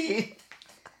variety.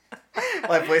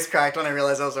 My voice cracked when I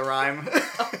realized that was a rhyme.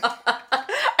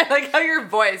 I like how your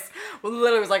voice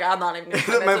literally was like, I'm not even gonna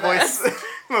commit to this.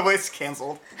 My voice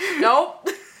canceled. Nope.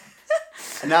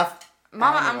 Enough.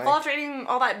 Mama, Anyway. I'm full after eating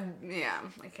all that. Yeah,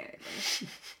 I can't even.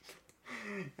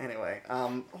 Anyway,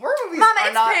 horror movies Mama, are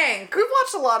it's not. pink. We've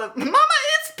watched a lot of. Mama,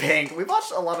 it's pink. We've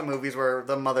watched a lot of movies where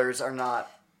the mothers are not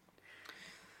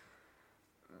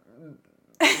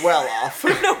well off. I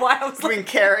don't know why I was Between like.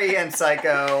 Carrie and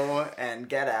Psycho and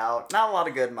Get Out, not a lot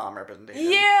of good mom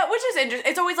representation. Yeah, which is interesting.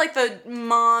 It's always like the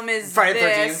mom is Friday the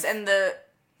this 13th. and the.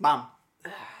 Mom.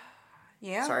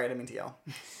 Yeah. Sorry, I didn't mean to yell.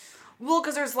 Well,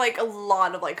 because there's like a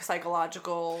lot of like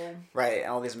psychological. Right, and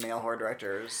all these male horror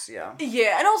directors, yeah.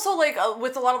 Yeah, and also like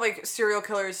with a lot of like serial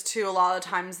killers too. A lot of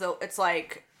times though, it's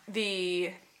like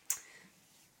the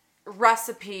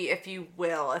recipe, if you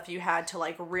will, if you had to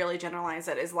like really generalize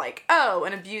it, is like, oh,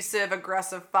 an abusive,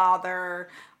 aggressive father,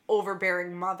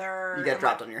 overbearing mother. You get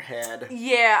dropped on your head.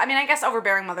 Yeah, I mean, I guess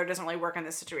overbearing mother doesn't really work in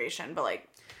this situation, but like,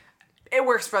 it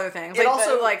works for other things. It Like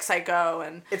also- like Psycho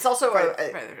and. It's also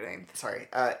Sorry.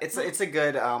 it's a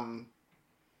good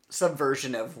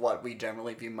subversion of what we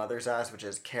generally view mothers as, which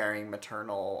is caring,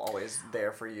 maternal, always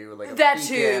there for you, like a That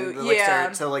beacon. too, Like,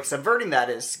 yeah. So like subverting that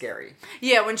is scary.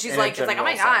 Yeah, when she's In a like, it's like, oh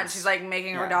my general god, sense. she's like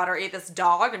making her Yeah. daughter eat this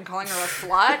dog and calling her a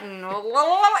slut and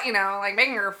you know, like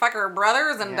making her fuck her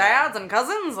brothers and Yeah. dads and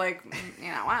cousins. Like, you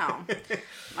know, wow.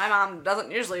 My mom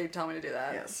doesn't usually tell me to do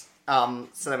that. Yes.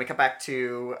 So then we come back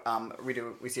to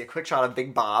we see a quick shot of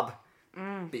Big Bob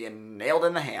being nailed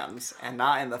in the hands and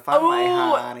not in the fun way,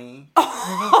 Ooh. honey.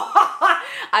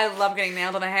 I love getting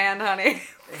nailed in the hand, honey.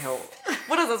 Ew.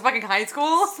 What is this, fucking high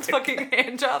school? Fucking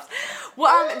hand jobs.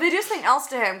 Well, they do something else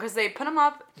to him because they put him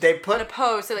up They in put a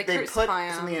pose. They like they put crucify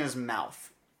him. something in his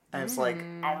mouth, and it's like,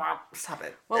 oh, stop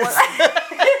it. Well,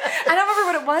 I don't remember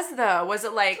what it was though. Was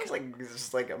it like it's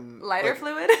just like a lighter like,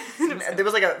 fluid? It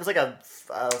was like a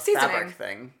Seasoning. fabric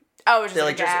thing. Oh, it was just They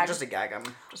like like a gag. just a gag him.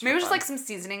 Maybe it was just like some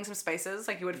seasoning, some spices,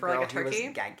 like you would for like a turkey. He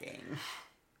was gagging.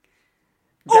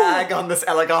 Gag on this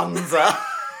eleganza.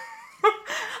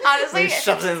 Honestly, He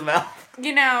shoves it in his mouth.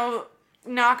 you know,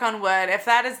 knock on wood, if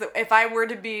I were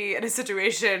to be in a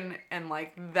situation and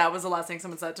like that was the last thing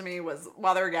someone said to me was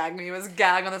while they were gagging me was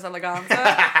gag on this eleganza,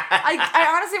 I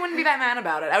honestly wouldn't be that mad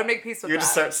about it. I would make peace with You that.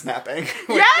 just start snapping.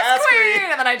 Yes,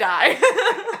 queen! And then I die.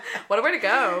 What a way to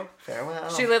go. Farewell.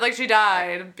 She lived like she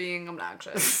died, being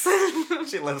obnoxious.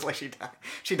 She lives like she died.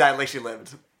 She died like she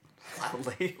lived.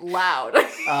 Loudly. Loud.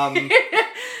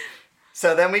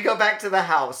 So then we go back to the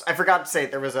house. I forgot to say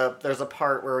there's a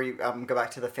part where we go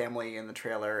back to the family in the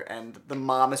trailer, and the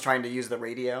mom is trying to use the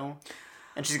radio,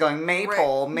 and she's going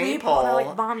Maypole, Maypole. And they're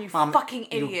like, Mom, you fucking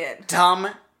idiot. You dumb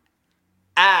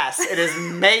ass. It is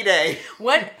Mayday.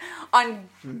 What on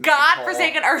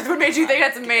godforsaken earth would make you think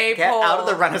that's Maypole? Get out of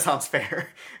the Renaissance Fair.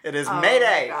 It is Oh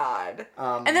Mayday. my god.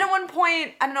 And then at one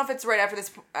point, I don't know if it's right after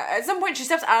this, at some point she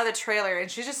steps out of the trailer and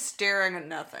she's just staring at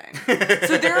nothing.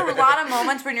 So there are a lot of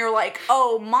moments when you're like,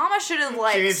 oh, Mama should have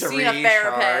like She needs to seen a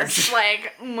therapist recharge.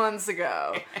 like months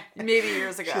ago. Maybe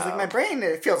years ago. She's like, my brain,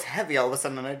 it feels heavy all of a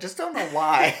sudden, and I just don't know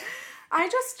why.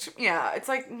 it's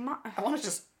like, I want to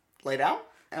just lay down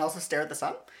and also stare at the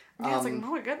sun. yeah, it's like,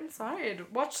 Mama, get inside.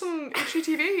 Watch some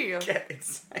HGTV. Get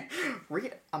inside.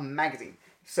 Read a magazine.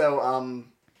 So,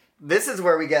 this is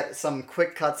where we get some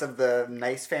quick cuts of the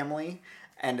Nice family,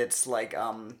 and it's like,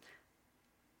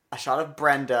 a shot of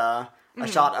Brenda, a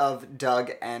shot of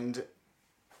Doug and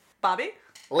Bobby?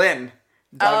 Lynn.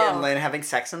 Doug Oh. and Lynn having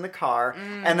sex in the car,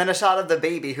 and then a shot of the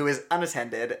baby who is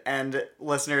unattended. And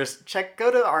listeners,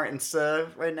 go to our Insta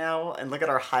right now and look at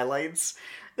our highlights.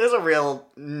 There's a real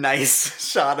nice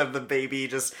shot of the baby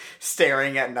just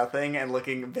staring at nothing and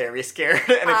looking very scared,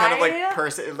 and it kind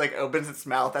of like opens its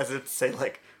mouth as if to say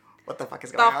like, "What the fuck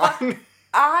is going on?"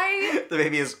 The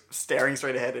baby is staring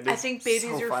straight ahead. It is I think babies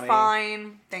so are funny.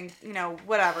 fine.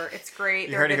 Whatever. It's great.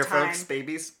 You They're heard a it good here, time. folks.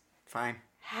 Babies, fine.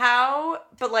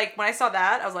 But like when I saw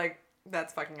that, I was like,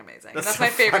 that's fucking amazing. That's so my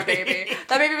favorite funny. baby.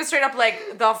 That baby was straight up like,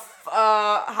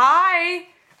 hi.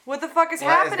 What the fuck is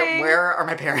What is happening? where are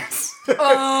my parents? Yeah.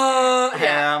 I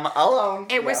am alone.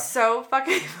 It was so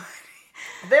fucking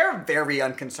They're very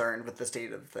unconcerned with the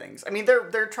state of things. I mean,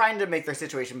 they're trying to make their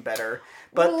situation better,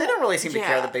 but they don't really seem to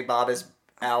care yeah. that Big Bob is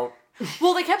out.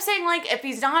 Well, they kept saying like if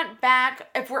he's not back,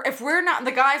 if we're not,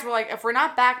 the guys were like, if we're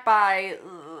not back by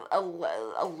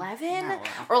 11 No.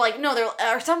 or like no,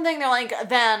 they're or something. They're like,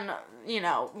 then you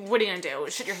know what are you gonna do?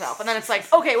 Shit yourself. And then it's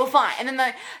like, okay, well fine. And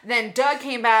then Doug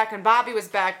came back and Bobby was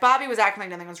back. Bobby was acting like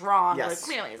nothing was wrong. Yes. Like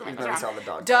clearly something We was saw wrong. the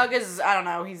dog. Doug is, I don't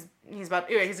know. He's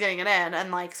getting it in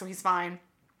and like so he's fine.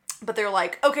 But they're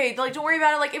like, okay, like don't worry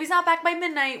about it. Like if he's not back by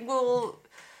midnight, we'll,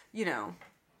 you know,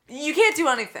 you can't do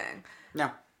anything. No.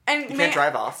 And You can't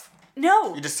drive off.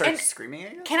 No. You just start And screaming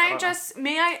at you? Can I just, I'm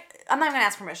not even gonna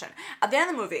ask permission. At the end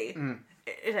of the movie,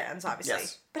 it ends, obviously.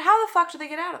 Yes. But how the fuck do they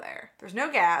get out of there? There's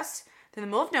no gas. They're in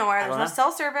the middle of nowhere. There's don't no know.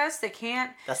 cell service. They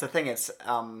can't. That's the thing. It's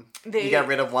They- you got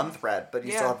rid of one thread, but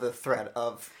you Yeah. still have the thread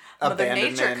of Mother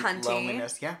abandonment, Nature cunty.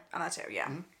 loneliness. Yeah. Oh, that too, yeah.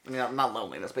 I mean, not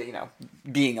loneliness, but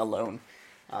being alone.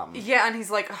 Yeah, and he's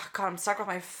like, oh, God, I'm stuck with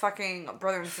my fucking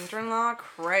brother and sister-in-law.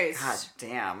 Christ. God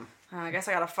damn. I guess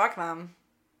I gotta fuck them.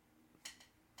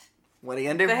 What are you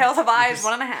gonna do? The hills have eyes, Just-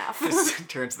 1.5. Just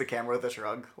turns to the camera with a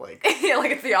shrug, like, Yeah,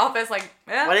 like it's The Office, like,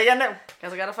 yeah. what are you gonna do?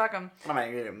 Guess I gotta fuck him. What am I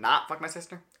gonna do? Not fuck my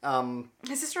sister?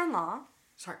 His sister-in-law.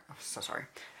 Sorry. I'm so sorry.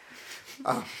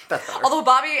 That's better. Although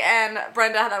Bobby and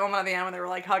Brenda had that moment at the end when they were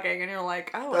like hugging, and you're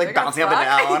like, oh, They're like bouncing up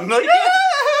and down. Like,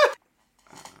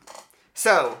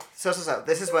 So,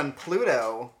 this is when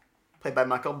Pluto, played by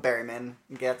Michael Berryman,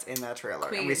 gets in that trailer.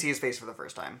 And we Queen. see his face for the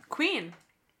first time. Queen.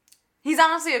 He's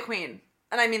honestly a queen,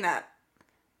 and I mean that.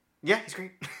 Yeah, he's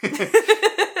great.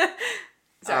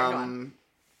 Sorry, go on.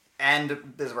 And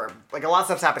this is where, like, a lot of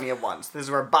stuff's happening at once. This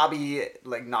is where Bobby,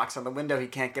 like, knocks on the window. He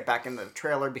can't get back in the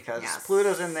trailer because Yes.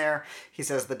 Pluto's in there. He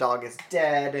says the dog is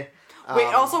dead. Wait,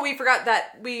 also we forgot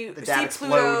that we dad see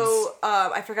explodes. Pluto.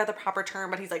 I forgot the proper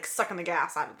term, but he's like sucking the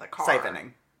gas out of the car.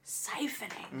 Siphoning.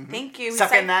 Siphoning. Thank you. He's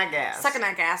Sucking that gas. Sucking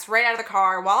that gas right out of the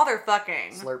car while they're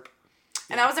fucking. Slurp.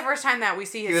 And that was the first time that we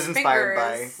see his He was inspired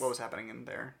fingers. by what was happening in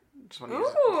there. Just when he was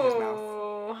his mouth.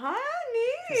 Ooh,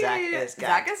 honey.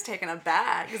 Zach is taking a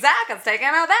back. Zach is taking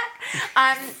a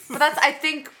back. But that's, I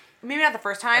think, maybe not the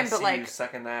first time, I but see like. you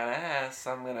sucking that ass.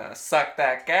 I'm gonna suck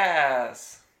that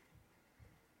gas.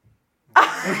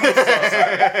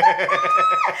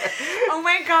 Oh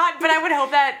my god! But I would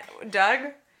hope that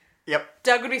Yep.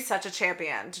 Doug would be such a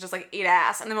champion to just like eat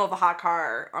ass in the middle of a hot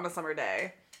car on a summer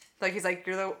day. Like he's like,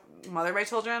 you're the mother of my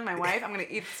children, my wife. I'm gonna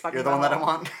eat this fucking. You're the one that I butthole.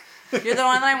 want. You're the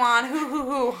one that I want.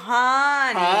 Hoo,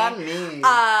 honey. Honey.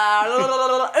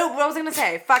 Oh, what was I gonna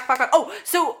say? Fuck. Oh,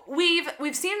 so we've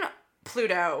seen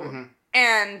Pluto, Mm-hmm.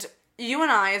 and you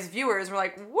and I as viewers were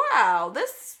like, wow,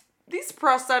 these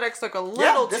prosthetics look a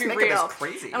little this too makeup is real.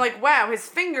 crazy. I'm like, wow, his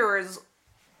fingers.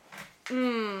 They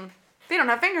don't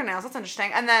have fingernails. That's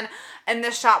interesting. And then in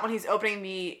this shot when he's opening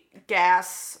the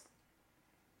gas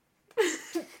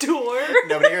door.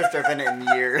 Nobody has driven in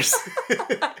years.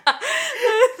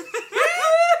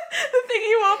 The thing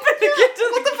you open to get to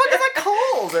What the fuck is that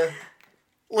called?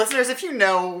 Listeners, if you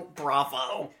know,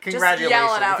 bravo. Congratulations.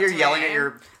 yell it out if you're to yelling me. at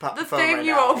your The phone thing right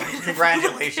you now, opened.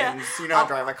 congratulations. Yeah. You know how to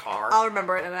drive a car. I'll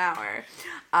remember it in an hour.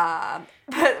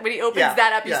 But when he opens Yeah,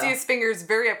 that up, you yeah. see his fingers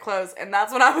very up close, and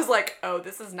that's when I was like, "Oh,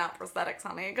 this is not prosthetics,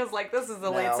 honey," because like this is the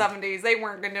late No. '70s. They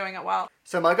weren't doing it well.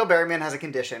 So Michael Berryman has a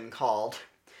condition called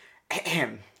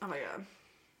Oh my god.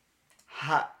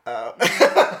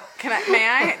 May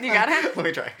I? You got it? Let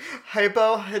me try.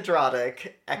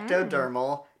 Hypohidrotic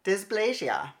ectodermal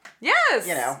dysplasia. Yes.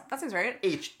 You know. That seems right.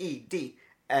 HED.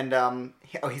 And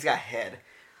he's got head.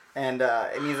 And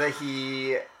it means that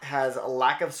he has a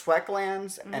lack of sweat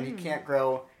glands and he can't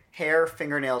grow hair,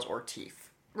 fingernails, or teeth.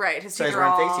 Right. His So teeth he's are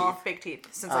wearing fake all teeth. fake teeth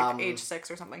since like age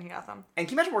 6 or something. He got them. And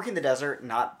can you imagine working in the desert,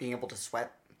 not being able to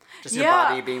sweat? Just your Yeah.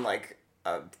 body being like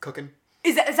cooking?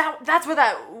 That's what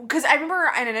that, because I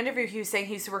remember in an interview he was saying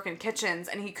he used to work in kitchens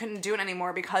and he couldn't do it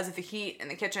anymore because of the heat in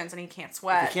the kitchens and he can't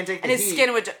sweat. If you can't take and the his heat-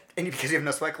 skin would And because you have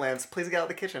no sweat glands, please get out of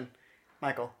the kitchen.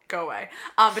 Michael. go away.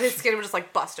 But his skin would just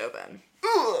like bust open.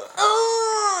 Ooh,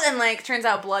 and like turns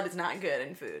out blood is not good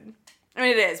in food. I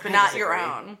mean it is, but not your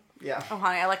disagree. own. Yeah. Oh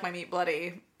honey, I like my meat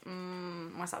bloody.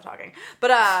 I'm gonna stop talking.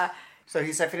 But So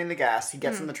he's siphoning the gas. He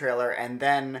gets in the trailer, and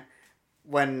then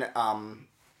when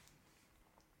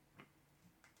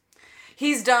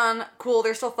he's done. Cool.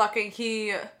 They're still fucking.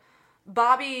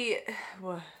 Bobby.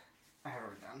 What? I have it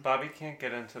written down. Bobby can't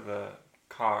get into the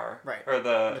car. Right. Or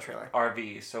the trailer.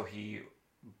 RV, so he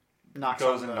Knocks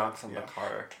goes on and knocks on yeah. the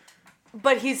car.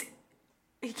 But he's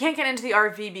he can't get into the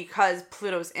RV because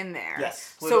Pluto's in there.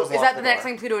 Yes, So Pluto's is locked that the the next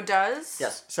door. thing Pluto does?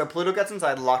 Yes. So Pluto gets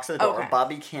inside, locks the door. Okay.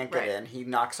 Bobby can't get Right. in. He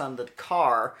knocks on the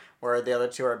car where the other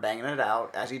two are banging it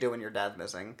out, as you do when your dad's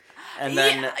missing. And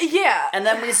then Yeah. and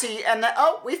then we see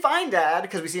we find Dad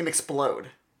because we see him explode.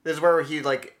 This is where he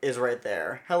is right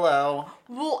there. Hello.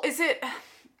 Well, is it?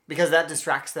 Because that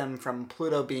distracts them from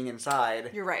Pluto being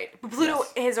inside. You're right. But Pluto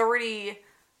has already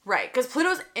right because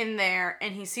Pluto's in there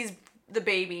and he sees the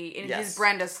baby and Yes. he's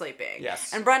Brenda sleeping.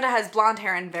 Yes. And Brenda has blonde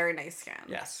hair and very nice skin.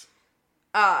 Yes.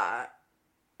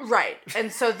 Right.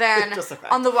 And so then Just a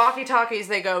fact. on the walkie-talkies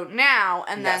they go now,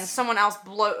 and then Yes. someone else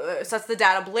sets the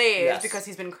dad ablaze Yes. because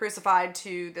he's been crucified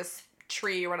to this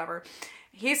tree or whatever.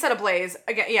 He set ablaze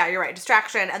again. Yeah, you're right.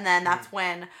 Distraction, and then that's Mm-hmm.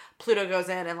 when Pluto goes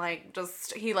in and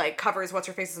he covers what's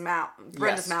her face's mouth,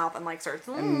 Brenda's Yes. mouth, and starts Starts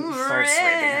raping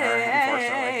her,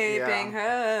 unfortunately. Yeah. raping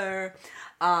her.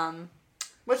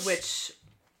 Which,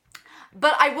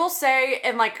 but I will say,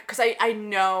 and because I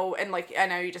know, and I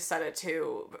know you just said it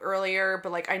too earlier,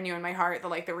 but I knew in my heart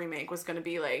that the remake was gonna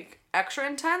be extra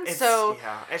intense. So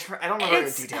yeah, I don't know the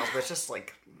details, but it's just what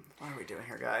are we doing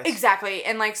here, guys? exactly,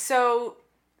 and so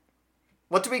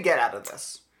What do we get out of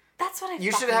this? that's what I.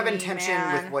 You should have fucking intention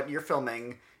mean, with man. what you're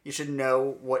filming. You should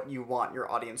know what you want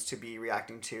your audience to be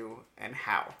reacting to and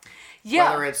how.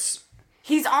 Yeah. Whether it's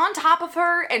He's on top of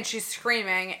her and she's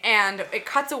screaming and it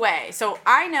cuts away. So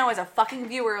I know as a fucking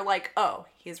viewer, oh,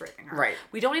 he's raping her. Right.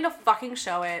 We don't need to fucking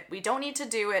show it. We don't need to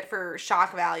do it for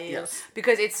shock value. Yes.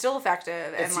 Because it's still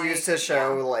effective. it's used to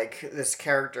show this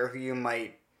character who you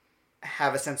might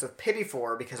have a sense of pity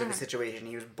for because of the situation.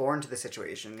 He was born to the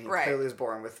situation. He Right. clearly was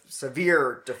born with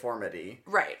severe deformity.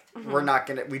 Right.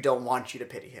 We don't want you to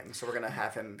pity him, so we're gonna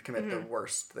have him commit the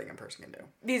worst thing a person can do.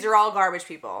 These are all garbage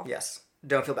people. Yes.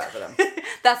 Don't feel bad for them.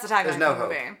 That's the tagline There's no of the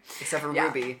hope. movie. Except for Yeah.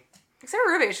 Ruby. Except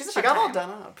for Ruby. She's a She fun got all time. done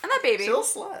up. And that baby. Still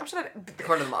slut. I'm sure that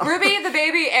According to the mom. Ruby, the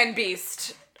baby, and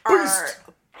Beast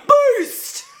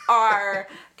Beast!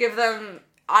 give them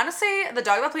honestly, the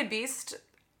dog that played Beast,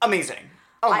 Amazing.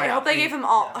 Oh my I God. hope they gave him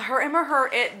all him or her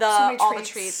many all the treats.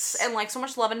 treats and so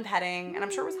much love and petting, and I'm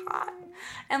sure it was hot.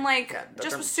 And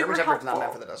just was super German Shepherd's helpful. not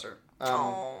meant for the desert.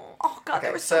 Oh god, they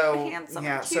Okay, were so handsome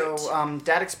and cute.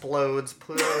 Dad explodes.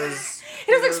 Pluto is.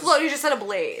 He doesn't explode. He just said a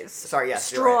blaze. Sorry,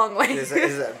 yes, you're right. strongly. It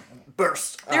is a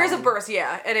burst. There is a burst,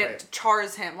 yeah, and it right.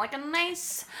 chars him like a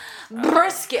nice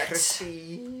brisket.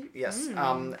 Crispy. Yes.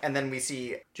 Mm. And then we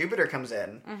see Jupiter comes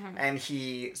in, Mm-hmm. and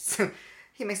he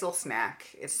makes a little snack.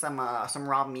 It's some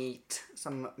raw meat,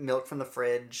 some milk from the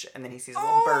fridge, and then he sees a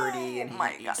little birdie, and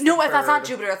he eats the No, that's not bird.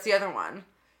 Jupiter. That's the other one.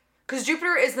 Because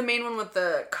Jupiter is the main one with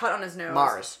the cut on his nose.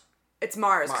 Mars. It's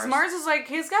Mars. Because Mars is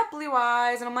he's got blue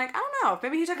eyes, and I'm I don't know.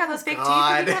 Maybe he took out those fake teeth.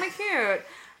 It'd be kind of cute.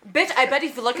 Bitch, I bet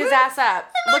if you look his ass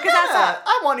up. Look his ass up.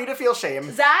 I want you to feel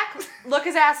shame. Zach, look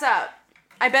his ass up.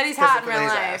 I bet he's hot in real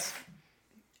Physically his life.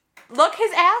 Look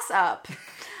his ass up.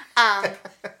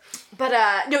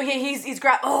 But no, he's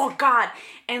grabbed. Oh god,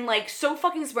 and so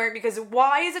fucking smart because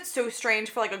why is it so strange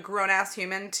for a grown ass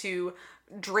human to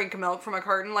drink milk from a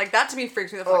carton? That to me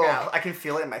freaks me the fuck out. I can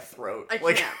feel it in my throat. I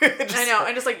can't. I know,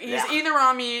 and he's eating the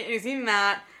raw meat, and he's eating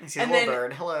that, He sees and a little then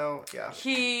bird. Hello. Yeah.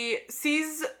 he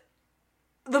sees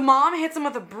the mom hits him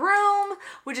with a broom,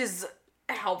 which is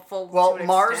helpful. Well, to an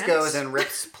Mars extent. goes and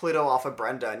rips Pluto off of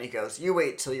Brenda, and he goes, "You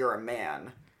wait till you're a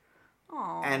man."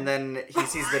 Aw. And then he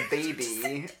sees the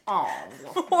baby. Oh,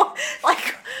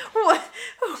 what?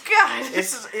 Oh god.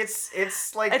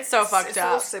 it's like It's so fucked it's a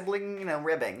little up. sibling,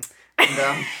 ribbing.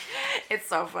 And, It's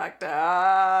so fucked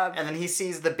up. and then he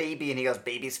sees the baby, and he goes,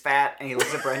 "Baby's fat." And he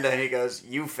looks at Brenda, and he goes,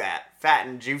 "You fat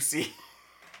and juicy."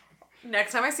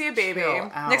 Next time I see a baby, Chill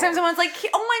out. next time someone's like,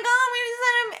 "Oh my god, we just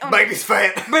had him." Baby's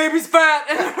fat. Baby's fat.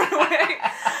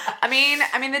 I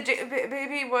mean, the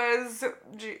baby was,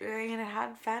 it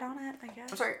had fat on it, I guess.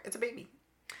 I'm sorry, it's a baby.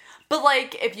 But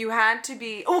if you had to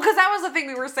be, because that was the thing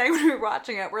we were saying when we were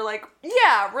watching it. We're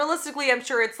yeah, realistically, I'm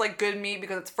sure it's good meat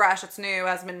because it's fresh, it's new, it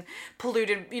hasn't been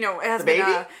polluted. It hasn't The baby?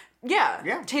 been.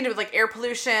 Yeah, tainted with air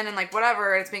pollution and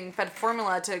whatever. It's being fed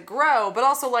formula to grow, but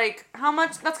also how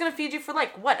much that's gonna feed you for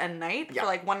a night Yeah.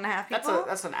 for 1.5 people.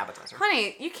 That's an appetizer.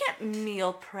 Honey, you can't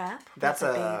meal prep. That's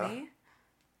with a- baby.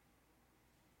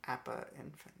 Appa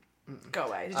infant. Go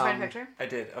away. Did you find a picture? I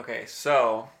did. Okay,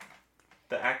 so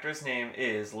the actor's name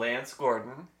is Lance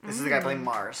Gordon. This is the guy playing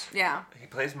Mars. Yeah. He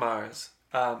plays Mars.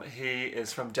 He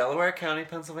is from Delaware County,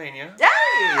 Pennsylvania.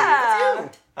 Yeah.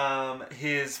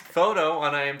 His photo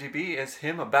on IMDb is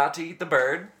him about to eat the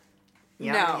bird.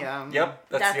 Yum, No. yum. Yep,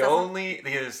 that's That the doesn't- only.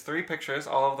 He has 3 pictures.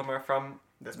 All of them are from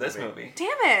This this movie. movie. Damn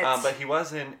it. But he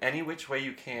was in Any Which Way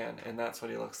You Can, and that's what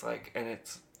he looks like, and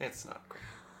it's not great.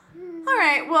 All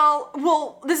right,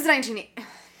 well, this is 19...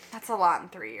 That's a lot in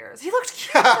 3 years. He looked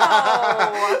cute, though.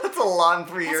 That's a lot in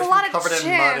 3 years. a lot of covered in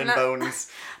chin. mud and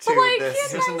bones. But, to like, this. he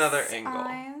had Here's nice another angle.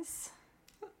 eyes.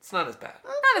 It's not as bad.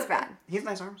 Not as bad. He has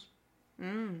nice arms.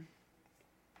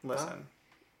 Listen,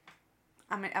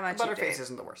 I'm a cheap Butterface date.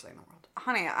 isn't the worst thing in the world.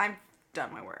 Honey, I've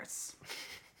done my worst.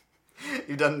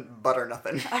 You've done butter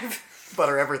nothing.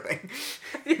 Butter everything.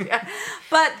 Yeah.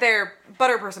 But they're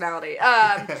butter personality.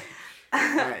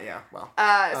 Right, yeah, well.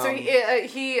 So so at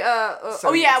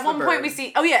it's one the point we bird.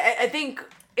 see, I think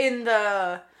in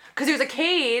the, because there's a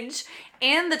cage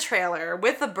in the trailer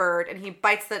with the bird and he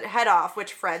bites the head off,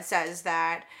 which Fred says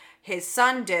that his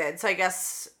son did. So I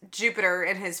guess Jupiter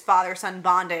and his father-son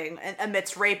bonding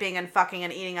amidst raping and fucking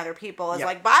and eating other people is Yep.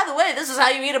 like, by the way, this is how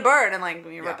you eat a bird. And like,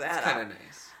 when you rip the Yeah, head It's kind off. of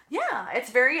nice. Yeah, it's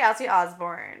very Ozzy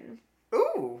Osbourne.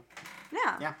 Ooh.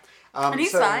 Yeah. Yeah. And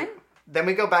he's fine. Then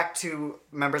we go back to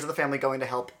members of the family going to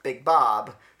help Big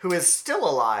Bob, who is still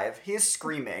alive. He is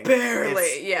screaming.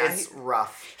 Barely, yeah. It's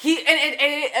rough.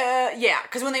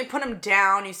 Because when they put him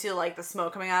down, you see like the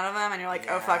smoke coming out of him, and you're like,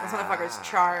 oh fuck, this motherfucker's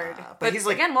charred. But he's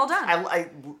like, again, well done.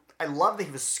 I love that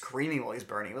he was screaming while he's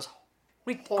burning. It was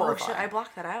Oh horrifying. shit, I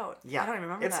blocked that out. Yeah, I don't even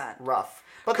remember it's that. rough.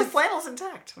 But the flannel's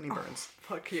intact when he burns.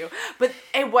 Fuck you. But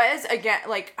it was again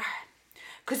like,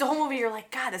 because the whole movie you're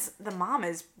like, God, the mom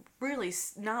is really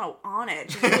not on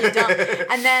it. She's really dumb.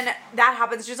 And then that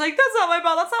happens. She's like, that's not my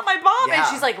mom. That's not my mom. Yeah,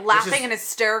 And she's like which laughing is- and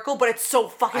hysterical, but it's so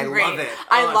fucking I great. love it.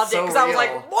 I Oh, loved it's it so because I was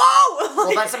like, real. whoa.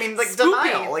 Well, that's, I mean, like, Spoopy.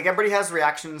 denial. Like, everybody has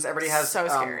reactions. Everybody has, So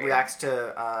scary. reacts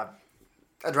to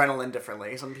adrenaline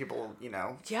differently. Some people,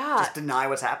 Yeah. just deny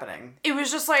what's happening. It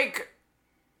was just like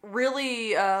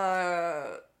really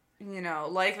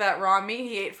like that raw meat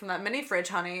he ate from that mini fridge,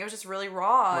 honey. It was just really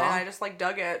raw, and I just like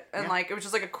dug it, and Yeah. like it was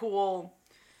just like a cool.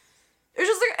 It's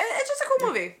just a cool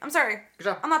movie. I'm sorry. Good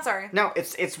job. I'm not sorry. No,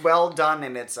 it's well done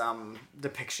in its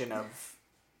depiction of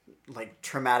like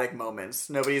traumatic moments.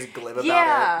 Nobody's glib about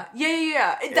Yeah, it.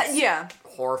 yeah. It's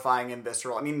horrifying and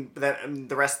visceral. I mean,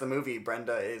 the rest of the movie,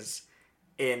 Brenda is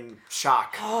in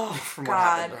shock from what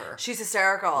happened God, to her. she's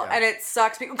hysterical, Yeah. and it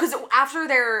sucks because after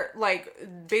they're like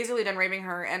basically done raping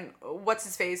her, and what's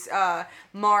his face,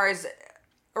 Mars,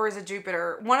 or is it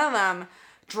Jupiter? One of them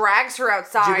drags her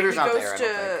outside. Jupiter's he not goes there. I to.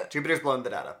 don't think. Jupiter's blown the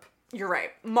dad up. You're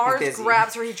right. Mars busy.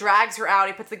 grabs her. He drags her out.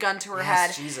 He puts the gun to her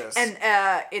Yes, head. Jesus. And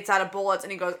it's out of bullets.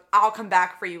 And he goes, "I'll come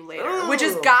back for you later," Ooh. which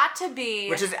has got to be.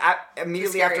 Which is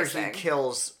immediately after he scariest thing.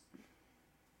 kills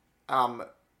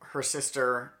her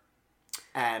sister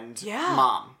and Yeah.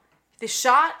 mom. They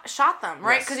shot them,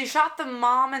 right? Yes. Because he shot the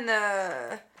mom in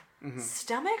the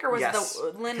stomach, or was Yes, it the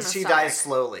Lynn in the because she stomach? dies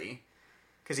slowly.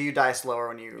 Because you die slower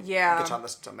when you Yeah. get shot in the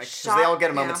stomach. Because Shot- they all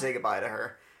get a moment yeah. to say goodbye to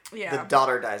her. Yeah. The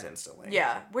daughter dies instantly.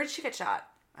 Yeah. Where did she get shot?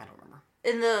 I don't remember.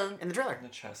 In the. In the trailer. In the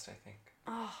chest, I think.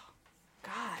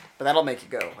 God. But that'll make you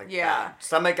go. Like, Yeah. bad.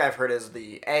 Stomach, I've heard, is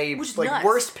the Which is like nuts.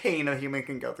 worst pain a human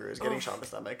can go through is getting shot in the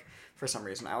stomach for some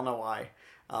reason. I don't know why.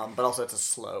 But also it's a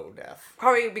slow death.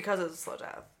 Probably because of the slow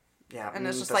death. Yeah. And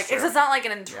it's just that's like, true. it's not like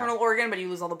an internal organ, but you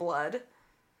lose all the blood.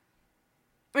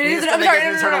 I mean, You it is, just I'm make sorry, it an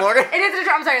no, internal organ? It is,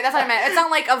 I'm sorry, that's what I meant. It's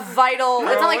not like a vital,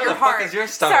 it's not like where your the fuck heart. is your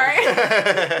stomach? Sorry.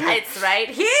 It's right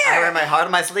here. I wear my heart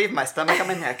on my sleeve, my stomach on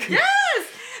my neck. Yes!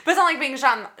 But it's not like being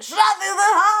shot through the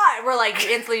heart, where like you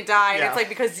instantly die. And Yeah. it's like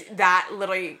because that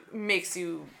literally makes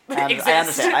you And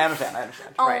exist. I understand.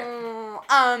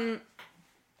 Right.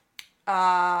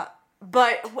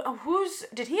 But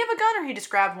did he have a gun or he just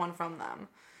grabbed one from them?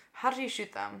 How did he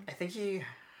shoot them? I think he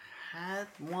had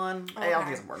one. I don't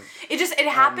think it's important. It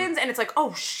happens and it's like,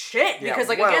 oh shit, yeah, because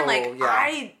like whoa, again, like yeah.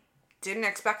 I didn't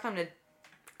expect them to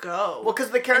go. Well,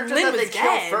 because the characters Lynn that they was kill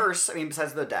dead. first, I mean,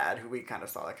 besides the dad, who we kind of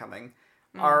saw that coming,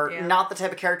 are yeah. not the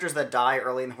type of characters that die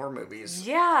early in horror movies.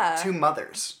 Yeah. Two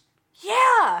mothers.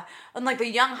 Yeah. And like the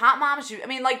young hot mom,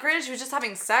 granted she was just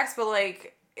having sex, but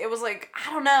like it was like,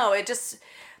 I don't know,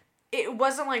 it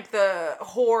wasn't like the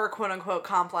horror quote unquote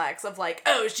complex of like,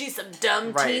 oh, she's some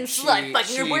dumb Right, teen she- slut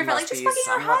fucking her she boyfriend. Like, must just be fucking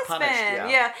her somewhat husband. punished, yeah.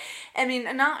 Yeah. I mean,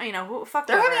 not, fuck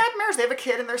They're her. having nightmares. They have a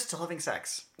kid and they're still having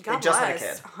sex. God they just bless, had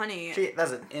a kid. honey.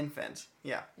 That's an infant.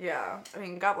 Yeah. Yeah. I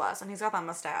mean, God bless. And he's got that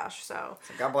mustache, so.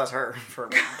 So God bless her for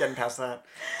getting past that.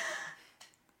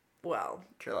 Well,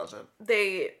 Sure, that's it.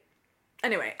 they.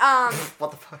 Anyway,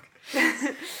 What the fuck?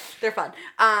 they're fun.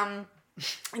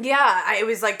 Yeah, I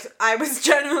was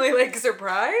genuinely like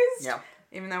surprised. Yeah.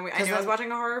 Even though I knew I then was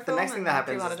watching a horror The film. next thing and that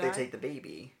happens people is had to they die. take the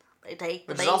baby. They take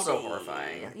the Which baby. is also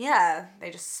horrifying. Yeah, they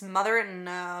just smother it in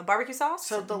barbecue sauce.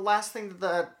 So the last thing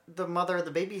that the mother of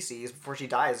the baby sees before she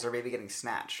dies is her baby getting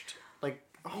snatched. Like,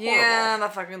 horrible. yeah,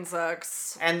 that fucking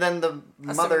sucks. And then the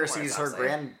Assuming mother more, sees her honestly.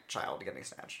 grandchild getting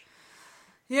snatched.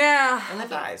 Yeah. And then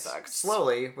that dies sucks.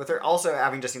 slowly, with her also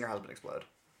having just seen her husband explode.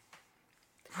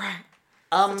 Right.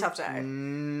 A tough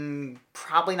day.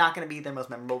 Probably not going to be their most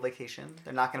memorable vacation.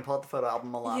 They're not going to pull out the photo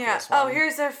album a lot for Yeah. this one. Oh,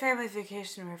 here's our family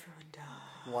vacation where everyone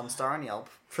died. 1 star on Yelp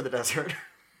for the desert.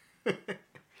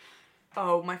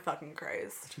 Oh, my fucking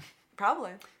Christ.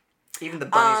 Probably. Even the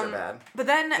bunnies are bad. But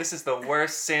then... This is the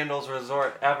worst sandals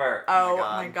resort ever. Oh,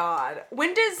 God. my God.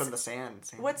 When does... From the sand.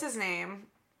 What's his name?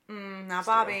 Not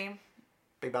Bobby.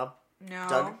 Big Bob?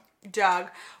 No. Doug.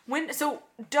 So,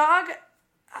 Doug...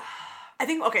 I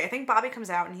think Bobby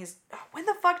comes out and he's... When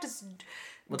the fuck does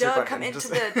Doug come into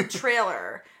the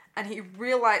trailer and he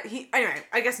anyway,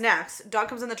 I guess next, Doug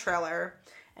comes in the trailer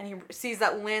and he sees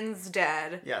that Lynn's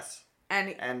dead. Yes.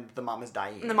 And the mom is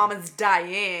dying. the mom is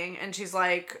dying and she's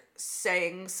like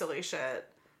saying silly shit.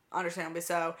 Understandably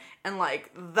so. And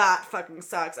like, that fucking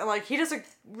sucks. And like, he does a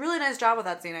really nice job with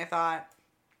that scene, I thought.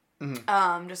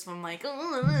 Mm-hmm. Just from like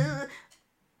the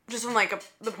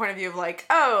point of view of like,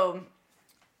 oh...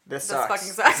 This This sucks.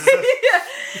 fucking sucks. Yeah.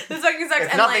 This fucking sucks. If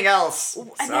and nothing like, else, and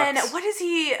sucks. then what is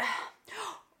he?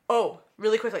 Oh,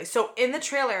 really quickly. So in the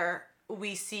trailer,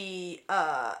 we see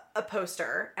a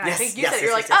poster, and I think you said it,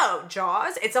 you're like, oh,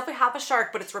 Jaws. It's definitely half a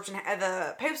shark, but it's ripped in half.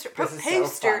 The poster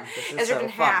is ripped in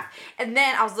half. And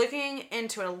then I was looking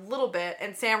into it a little bit,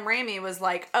 and Sam Raimi was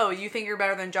like, "Oh, you think you're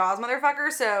better than Jaws,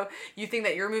 motherfucker? So you think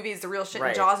that your movie is the real shit,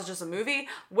 and Jaws is just a movie?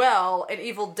 Well, an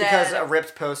Evil Dead because a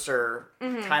ripped poster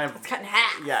kind of it's cut in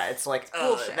half. Yeah, it's like,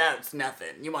 Bullshit. That's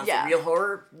nothing. You want some real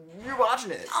horror? You're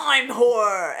watching it. I'm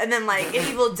horror. And then like in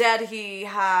Evil Dead, he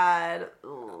had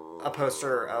a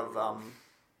poster of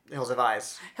Hills of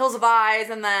Eyes. Hills of Eyes,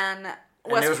 and then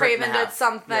Wes Craven did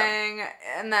something,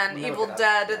 and then Evil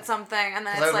Dead did something, and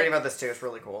then it's I was like reading about this too. It's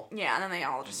really cool. yeah, and then they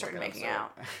all just started making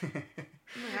out.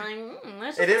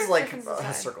 It is like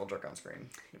a circle jerk on screen.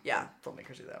 Yeah,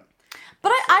 filmmakers do that.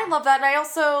 But I love that, and I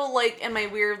also like in my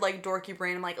weird like dorky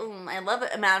brain, I'm like, I love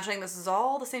it imagining this is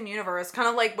all the same universe, kind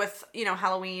of like with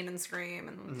Halloween and Scream,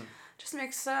 and just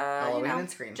makes Halloween and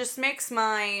Scream just makes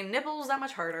my nipples that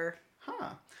much harder.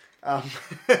 Huh.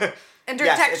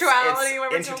 Intertextuality.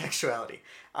 Yes,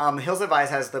 intertextuality. Hills of Eyes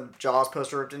has the Jaws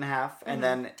poster ripped in half, and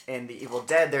then in the Evil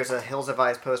Dead, there's a Hills of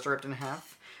Eyes poster ripped in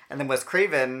half, and then Wes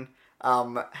Craven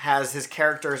has his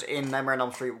characters in Nightmare on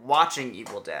Elm Street watching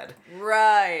Evil Dead.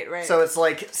 Right. So it's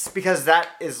like, because that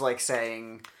is like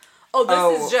saying,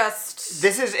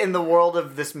 this is in the world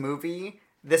of this movie.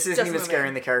 This isn't even movie.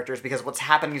 scaring the characters because what's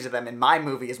happening to them in my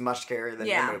movie is much scarier than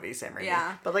your movie, Sam Raimi.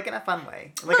 Yeah. But like in a fun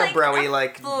way. Like a broy,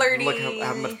 like flirty. Look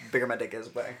how much bigger my dick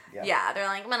is way. Yeah, they're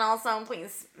like, but also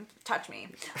please touch me.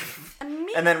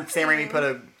 And then Sam Raimi put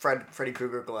a Freddy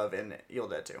Krueger glove in Evil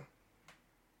Dead 2.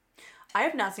 I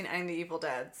have not seen any of the Evil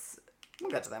Dead's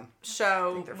We'll get to them.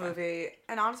 show, movie,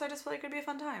 and honestly I just feel like it could be a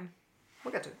fun time.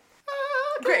 We'll get to it.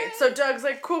 Great. So Doug's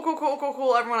like, cool.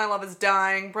 Everyone I love is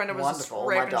dying. Brenda was Wonderful. just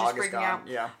raped My and she's dog is freaking gone. out.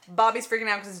 Yeah. Bobby's freaking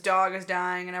out because his dog is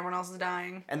dying and everyone else is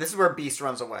dying. And this is where Beast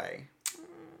runs away.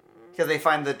 Because they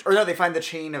find the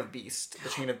chain of Beast. The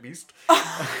chain of Beast.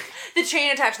 The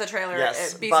chain attached to the trailer.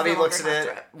 Yes. Beast Bobby no longer looks at has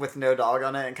it with no dog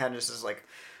on it and kind of just is like,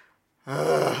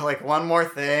 ugh, like one more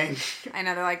thing. I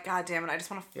know, they're like, God damn it, I just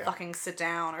want to fucking sit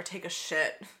down or take a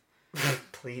shit.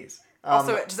 Please.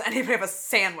 Also, does anybody have a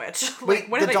sandwich? Wait,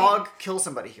 the dog kills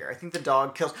somebody here. I think the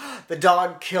dog kills... The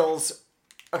dog kills...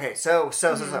 Okay, so.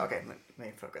 Okay, let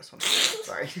me focus.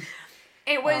 Sorry.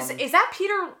 It was... is that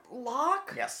Peter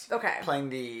Locke? Yes. Okay. Playing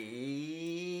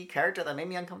the character that made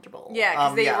me uncomfortable. Yeah,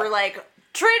 because they were like,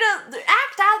 try to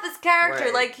act out this character.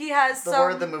 Right. Like, he has the some...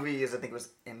 word the movie is, I think it was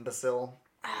imbecile.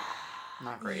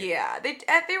 Not great. Yeah,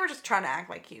 they were just trying to act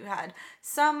like he had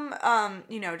some,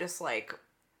 just like...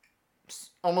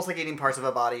 Almost like eating parts of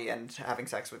a body and having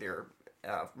sex with your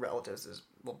relatives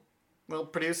will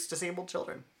produce disabled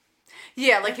children.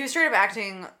 Yeah, like he was straight up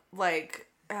acting like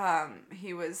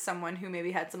he was someone who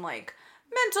maybe had some like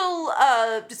mental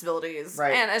disabilities.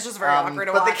 Right. And it's just very awkward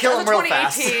to watch. But they kill him real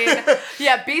fast.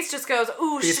 Yeah, Beast just goes,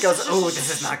 ooh, Beast goes, ooh,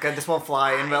 this is not good. This won't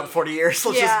fly in about 40 years.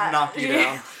 Let's just knock you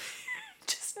down.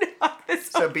 Just knock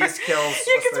this So over. Beast kills.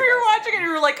 Yeah, because we were watching it and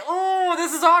we were like, oh,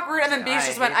 this is awkward. And then Beast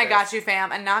just went, I got this. you,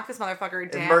 fam, and knocked this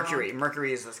motherfucker down. Mercury.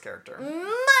 Mercury is this character.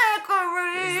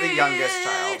 Mercury! He's the youngest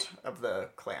child of the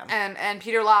clan. And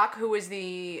Peter Locke, who was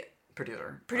the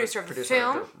Producer of the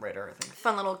film. Writer, I think.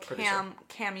 Fun little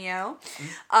cameo.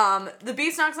 The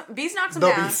Beast knocks him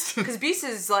down. Because Beast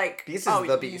is like, Beast is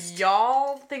the Beast.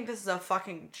 Y'all think this is a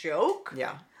fucking joke?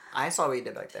 Yeah. I saw what you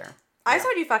did back there. I saw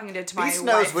what you fucking did to my Beast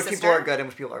knows wife's which sister. people are good and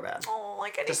which people are bad. Oh,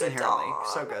 like any Just good inherently. dog.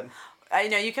 So good. I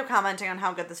know, you kept commenting on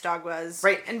how good this dog was.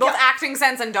 Right. In both acting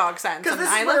sense and dog sense. And Because this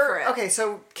I is live where, for it. okay,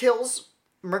 so kills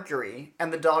Mercury,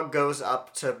 and the dog goes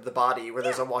up to the body where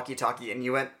there's a walkie-talkie, and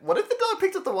you went, what if the dog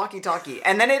picked up the walkie-talkie?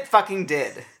 And then it fucking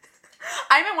did.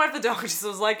 I meant what if the dog just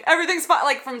was like, everything's fine,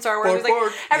 like from Star Wars. He was like,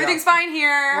 Borg. everything's fine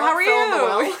here. Rock How are fell in the you?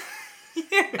 well.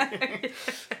 Yeah.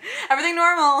 Everything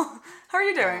normal. How are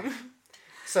you doing?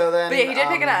 So then, But yeah, he did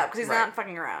pick it up because he's right. not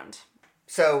fucking around.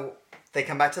 So they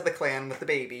come back to the clan with the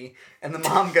baby, and the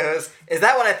mom goes, "Is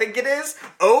that what I think it is?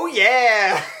 Oh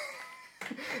yeah!"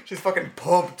 She's fucking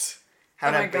pumped.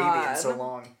 Haven't had a baby in so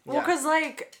long. Well, because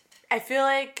like I feel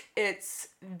like it's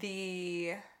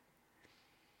the.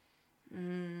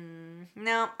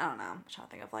 No, I don't know. I'm trying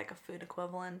to think of like a food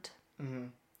equivalent. Mm-hmm.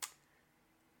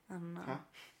 I don't know. Huh?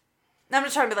 I'm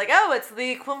just trying to be like, oh, it's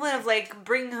the equivalent of like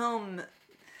bringing home,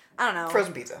 I don't know,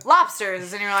 Frozen pizza.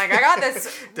 lobsters, and you're like, I got this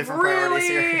Different priorities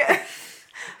really. here.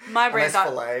 My brain Nice thought,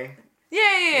 fillet. yeah.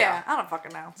 Yeah. I don't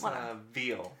fucking know. It's Whatever.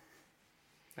 veal.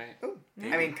 Right? Ooh,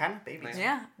 I mean, kind of babies.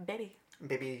 Yeah, baby.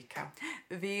 Baby cow.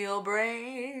 Veal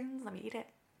brains. Let me eat it.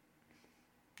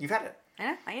 You've had it. I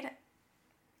know. I eat it.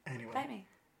 Anyway. Bite me.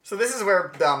 So this is where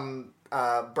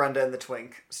Brenda and the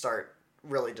twink start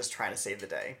really just trying to save the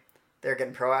day. They're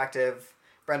getting proactive.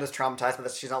 Brenda's traumatized,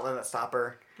 but she's not letting that stop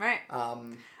her. Right.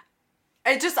 Um,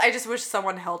 I just wish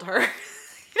someone held her.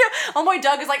 Oh my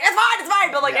Doug is like, it's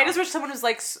fine, but like Yeah. I just wish someone was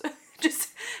like just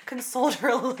consoled her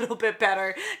a little bit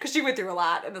better because she went through a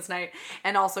lot in this night,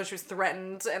 and also she was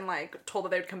threatened and like told that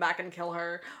they would come back and kill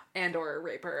her and or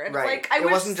rape her. And right. like It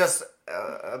wasn't just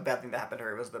a bad thing that happened to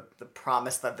her. It was the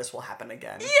promise that this will happen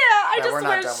again. Yeah, I that just we're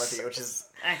not wish. done with you, which is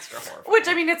extra horrible. Which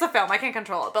I mean, it's a film. I can't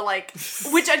control it, but like,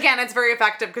 which again, it's very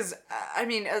effective because I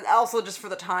mean, also just for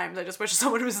the times, I just wish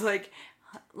someone was like,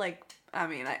 I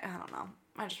mean, I don't know.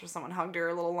 I just wish someone hugged her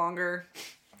a little longer.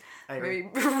 I agree.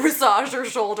 Maybe massaged her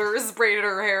shoulders, braided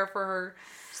her hair for her.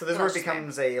 So this is where it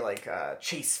becomes a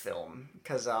chase film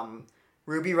because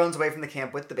Ruby runs away from the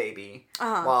camp with the baby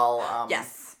while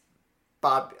Yes.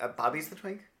 Bobby's the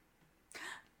twink.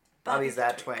 Bobby's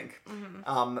that twink.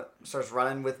 Mm-hmm. Starts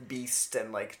running with Beast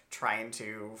and like trying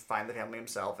to find the family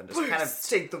himself and just kind of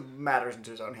take the matters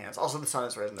into his own hands. Also, the sun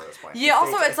is risen at this point. Yeah.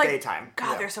 Also, it's like daytime.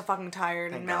 God, Yeah. they're so fucking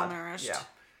tired Thank and God. malnourished. Yeah.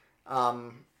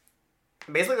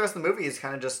 Basically, the rest of the movie is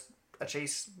kind of just a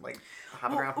chase, like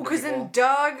hopping around from Because people.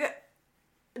 then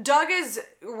Doug is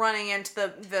running into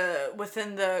the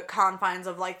within the confines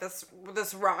of like this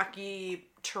rocky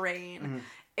terrain,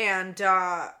 and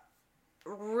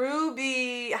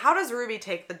Ruby. How does Ruby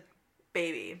take the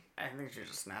baby? I think she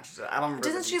just snatches it. I don't remember.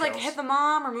 Doesn't the she like details. hit the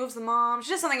mom or moves the mom?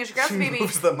 She does something and she grabs the baby.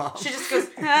 Moves the mom. She just goes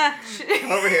ah.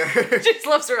 Over here. She just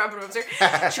lifts her up and moves her.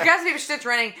 She grabs the baby, she starts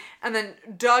running, and then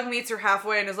Doug meets her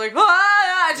halfway and is like,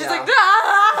 ah! And she's Yeah. like,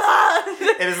 ah!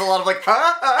 It is a lot of like,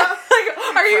 huh?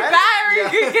 Like, are you Friend? back? Are you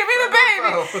Yeah. give me the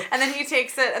Oh. baby? And then he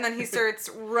takes it, and then he starts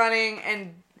running,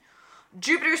 and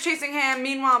Jupiter's chasing him.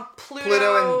 Meanwhile,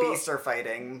 Pluto and Beast are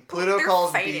fighting. Pluto They're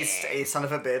calls fighting. Beast a son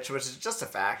of a bitch, which is just a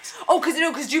fact. Oh,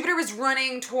 because Jupiter was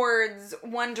running towards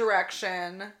one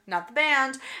direction, not the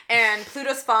band, and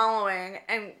Pluto's following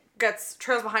and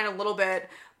trails behind a little bit.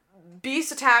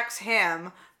 Beast attacks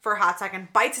him for a hot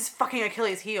second, bites his fucking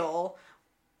Achilles heel,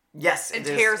 Yes, and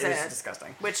it tears is it.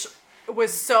 disgusting. which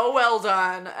was so well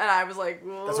done, and I was like,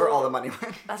 whoa. That's where all the money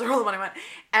went. That's where all the money went.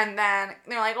 And then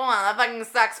they're like, oh, that fucking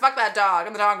sucks. Fuck that dog.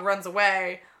 And the dog runs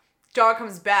away. Dog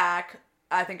comes back,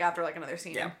 I think after like another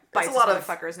scene. Yeah. Bites It's a lot this of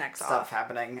motherfucker's neck Stuff off.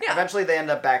 happening. Yeah. Eventually, they end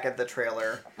up back at the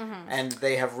trailer, and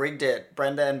they have rigged it.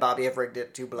 Brenda and Bobby have rigged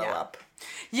it to blow Yeah. up.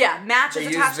 Yeah, Match They is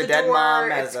use attached the to the dead door.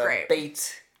 mom It's as a great.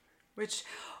 bait. Which,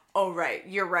 oh right,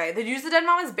 you're right. They use the dead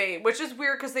mom as bait, which is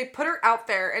weird because they put her out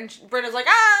there, and Brenda's like,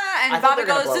 ah, and I thought Bobby they were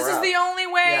gonna goes, blow this her is up. the only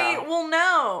way Yeah. we'll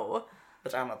know.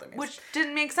 Which I don't know what that means. Which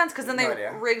didn't make sense because then No they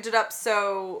idea. rigged it up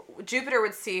so Jupiter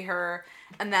would see her,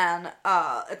 and then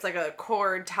it's like a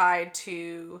cord tied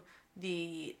to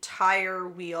the tire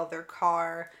wheel of their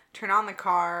car. Turn on the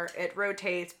car, it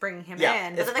rotates, bringing him Yeah,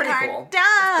 in. it's But then the pretty car cool.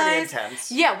 dies. It's pretty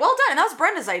intense. Yeah, well done. And that was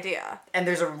Brenda's idea. And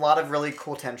there's a lot of really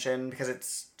cool tension because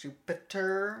it's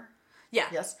Jupiter. Yeah.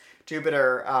 Yes,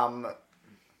 Jupiter.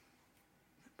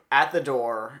 At the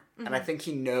door, and I think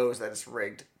he knows that it's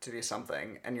rigged to do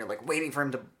something, and you're like waiting for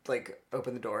him to like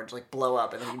open the door and just like blow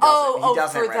up, and then he does it. He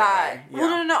doesn't for right that. away.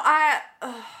 Well,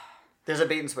 no. There's a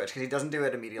bait and switch because he doesn't do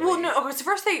it immediately. Well, no. Okay, so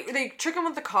first they trick him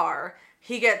with the car.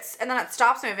 He gets, and then it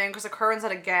stops moving because the car runs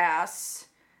out of gas.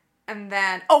 And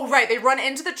then, oh right, they run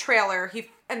into the trailer.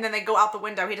 And then they go out the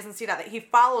window. He doesn't see that. He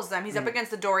follows them. He's up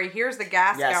against the door. He hears the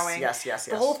gas going. Yes.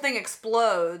 The whole thing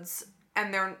explodes,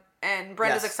 and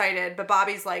Brenda's Yes. excited, but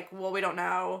Bobby's like, well, we don't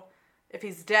know if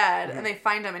he's dead. And they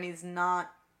find him, and he's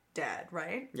not dead,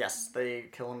 right? Yes, they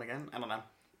kill him again. I don't know.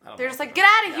 I don't They're know just what like, the- get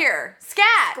out of yeah. here,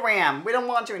 scat. Scram! We don't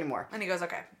want you anymore. And he goes,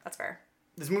 okay, that's fair.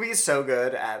 This movie is so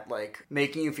good at like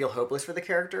making you feel hopeless for the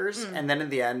characters, Mm. and then in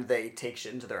the end they take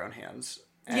shit into their own hands.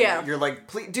 And Yeah. you're like,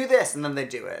 please do this, and then they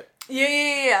do it.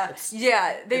 Yeah.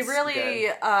 They it's really.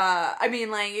 good. I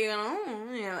mean, like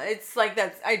it's like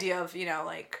that idea of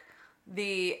like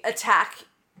the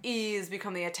attackees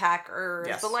become the attackers,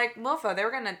 Yes. but like Mofa, they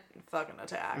were gonna fucking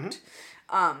attacked.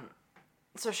 Mm-hmm.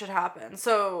 So shit happened.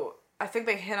 So I think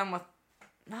they hit him with.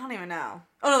 I don't even know.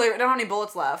 Oh no, they don't have any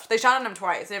bullets left. They shot at him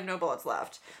twice. They have no bullets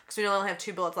left because we only have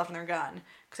 2 bullets left in their gun.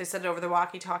 Because they said it over the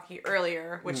walkie-talkie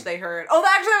earlier, which they heard. Oh,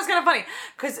 actually, that was kind of funny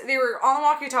because they were on the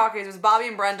walkie-talkies. It was Bobby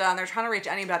and Brenda, and they're trying to reach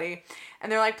anybody, and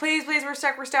they're like, "Please, please, we're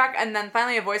stuck." And then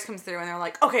finally, a voice comes through, and they're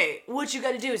like, "Okay, what you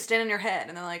got to do is stand on your head."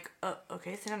 And they're like,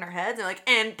 "Okay, stand on our heads." And they're like,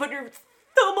 "And put your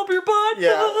thumb up your butt."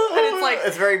 Yeah. and it's like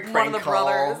it's very prank one of the call.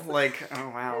 brothers. Like, oh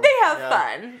wow. They have Yeah.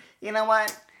 fun. You know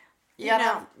what? You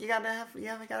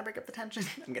gotta break up the tension.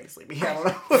 I'm getting sleepy. I don't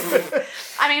know.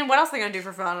 I mean, what else are they gonna do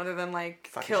for fun other than like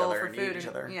Fuck each kill other for and eat food? each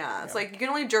other. Yeah, it's Yeah. like you can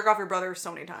only jerk off your brother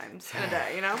so many times in a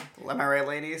day, you know? Am I right,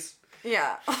 ladies?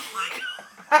 Yeah. Oh my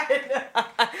god.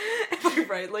 Am I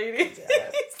right, ladies?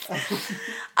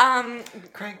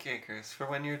 Crank yankers for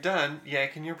when you're done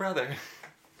yanking your brother.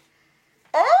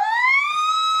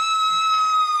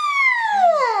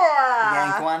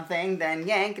 Yank one thing, then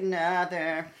yank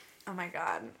another. Oh my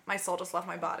god, my soul just left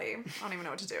my body. I don't even know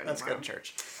what to do anymore. Let's go to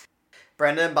church.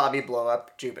 Brenda and Bobby blow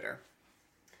up Jupiter.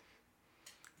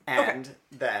 And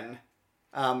then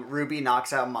Ruby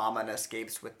knocks out Mama and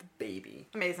escapes with the baby.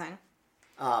 Amazing.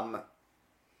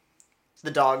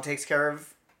 The dog takes care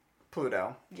of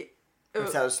Pluto. Yeah.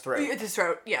 Whips out his throat. His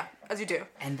throat, yeah, as you do.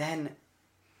 And then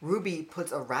Ruby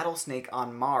puts a rattlesnake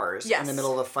on Mars Yes. in the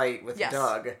middle of a fight with Yes.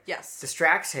 Doug. Yes.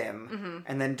 Distracts him,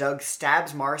 and then Doug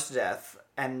stabs Mars to death,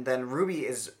 and then Ruby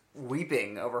is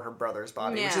weeping over her brother's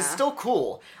body, which is Yeah. still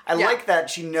cool. I Yeah. like that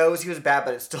she knows he was bad,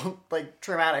 but it's still like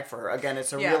traumatic for her. Again,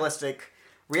 it's a Yeah. realistic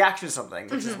reaction to something,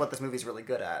 which is what this movie's really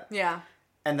good at. Yeah.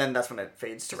 And then that's when it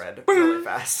fades to red really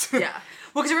fast. Yeah.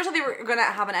 Well, because originally they were going to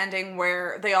have an ending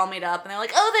where they all meet up and they're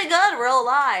like, oh, thank God, we're all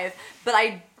alive. But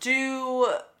I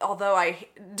do, although I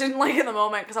didn't like it in the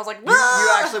moment because I was like,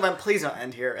 You actually went, please don't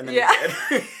end here, and then Yeah.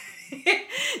 you did.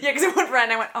 yeah, because I went red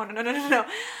and I went, oh, no.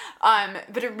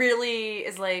 But it really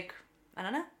is like, I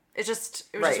don't know. It was just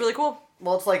Right. really cool.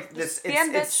 Well, it's like this. the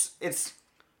end, It's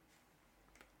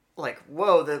like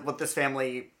whoa, what this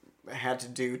family had to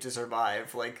do to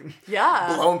survive. Like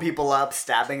Yeah. blowing people up,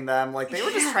 stabbing them. Like they were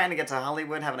just trying to get to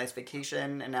Hollywood, have a nice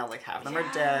vacation, and now like half of them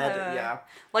are dead. Yeah.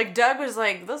 Like Doug was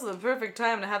like, this is the perfect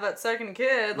time to have that second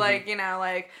kid. Like,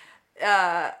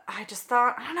 I just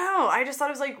thought, I don't know. I just thought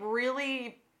it was like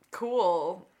really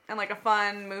cool and like a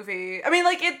fun movie. I mean,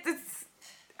 like it's,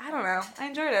 I don't know. I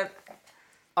enjoyed it.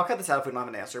 I'll cut this out if we don't have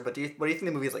an answer. But what do you think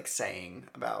the movie is like saying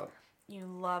about? You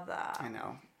love that. I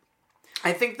know.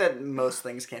 I think that most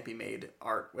things can't be made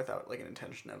art without like an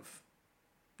intention of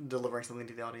delivering something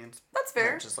to the audience. That's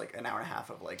fair. Not just like an hour and a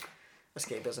half of like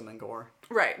escapism and gore.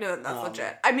 Right. No, that's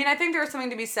legit. I mean, I think there's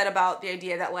something to be said about the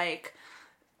idea that like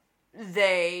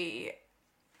they,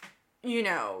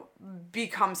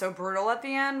 become so brutal at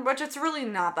the end, which it's really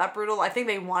not that brutal. I think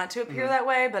they want it to appear that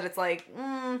way, but it's like,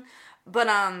 but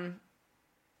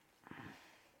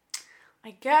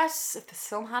I guess if this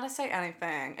film had to say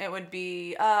anything, it would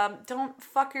be, don't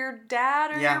fuck your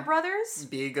dad or Yeah. your brothers.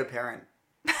 Be a good parent.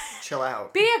 Chill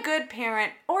out. Be a good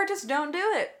parent, or just don't do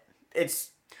it.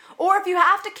 It's Or if you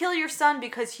have to kill your son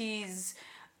because he's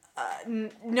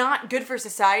not good for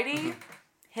society,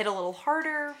 hit a little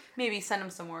harder. Maybe send him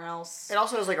somewhere else. It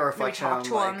also is like a Maybe reflection talk on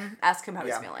to like him, ask him how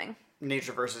yeah. he's feeling.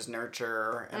 nature versus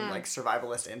nurture and like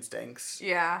survivalist instincts.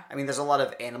 Yeah. I mean, there's a lot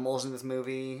of animals in this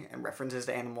movie and references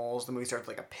to animals. The movie starts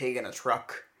with like a pig in a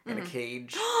truck in a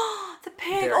cage. The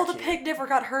pig. Very Oh, the cute. pig never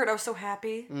got hurt. I was so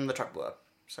happy. The truck blew up,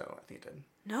 so I think it did.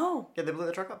 No. Yeah, they blew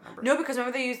the truck up. Remember? No, because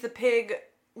remember they used the pig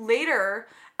later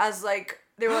as like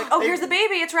they were like, oh, They- here's the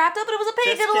baby. It's wrapped up, but it was a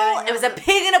pig. Just In a little, kidding, it was a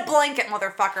pig in a blanket,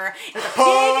 motherfucker. It was a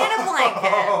pig in a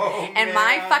blanket, and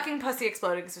my man. fucking pussy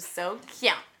exploded because it was so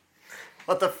cute.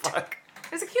 What the fuck?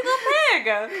 It was a cute little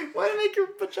pig. Why to make your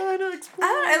vagina explode? I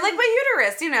don't know, like my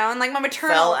uterus, and like my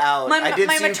maternal. Fell out. My, I did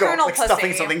my see you go maternal like pussy.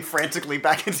 stuffing something frantically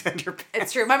back into your pants.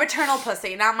 It's true. My maternal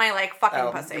pussy, not my like fucking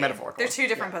Oh, pussy. metaphorical. They're two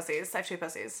different Yeah. pussies. I have two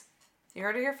pussies. You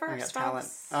heard it here I got first, talent.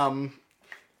 folks.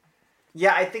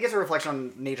 Yeah, I think it's a reflection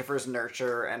on nature versus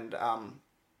nurture, and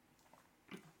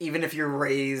even if you're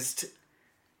raised,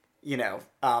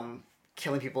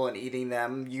 killing people and eating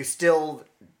them, you still,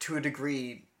 to a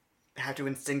degree, have to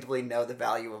instinctively know the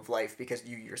value of life because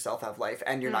you yourself have life,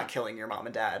 and you're not killing your mom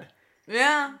and dad.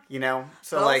 Yeah. You know?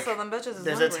 So, But like, also, them bitches is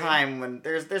there's hungry. a time when,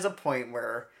 there's a point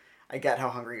where I get how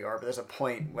hungry you are, but there's a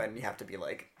point when you have to be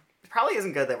like, it probably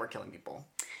isn't good that we're killing people.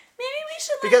 Maybe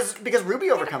we should, Because Ruby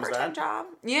get a overcomes part-time that. job.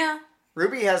 Yeah.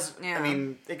 Ruby has, Yeah. I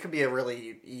mean, it could be a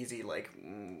really easy, like,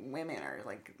 women are,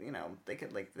 like, you know, they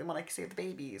could, like, they want to save the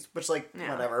babies, which, like,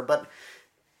 Yeah. whatever, but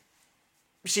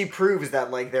she proves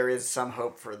that, like, there is some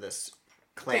hope for this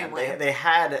clan. Family. They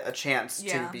had a chance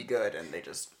Yeah. to be good, and they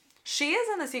just... She is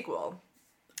in the sequel.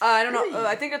 I don't know. Really?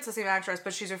 I think it's the same actress,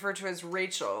 but she's referred to as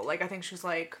Rachel. Like, I think she's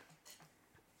like...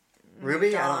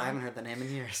 Ruby? Dawn. I haven't heard the name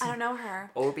in years. I don't know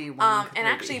her. Obi-Wan And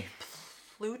Kenobi. actually,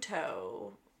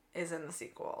 Pluto is in the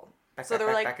sequel. Back, So back, they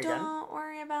were back, like, back again? don't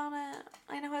worry about it.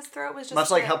 I know his throat was just...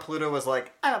 Much like slit." how Pluto was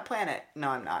like, I'm a planet. No,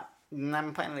 I'm not. I'm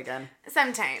a planet again.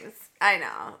 Sometimes. I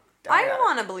know. Don't I got it.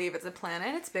 want to believe it's a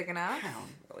planet. It's big enough. I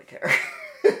don't really care.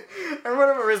 I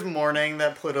remember it was mourning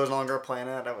that Pluto's no longer a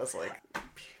planet. I was like,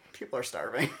 people are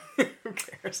starving. Who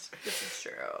cares? This is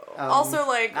true. Also,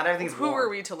 like, not everything's who war. are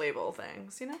we to label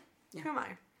things, you know? Who am I?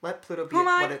 Let Pluto be Who am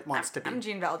I? what it wants to be. I'm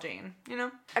Jean Valjean, you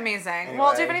know? Amazing.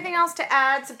 Well, do you have Anyway. anything else to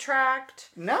add, subtract?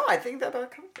 No, I think that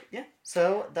about covered it. Yeah.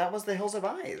 So that was The Hills of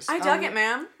Eyes. I dug it,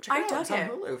 man. Check it I out. dug It's on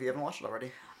it. Hulu if you haven't watched it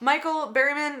already. Michael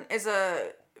Berryman is a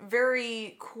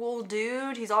very cool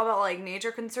dude. He's all about, like,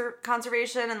 nature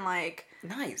conservation and, like...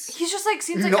 Nice. He's just, like,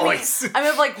 seems like... Nice. I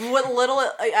mean, like, what little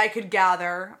I could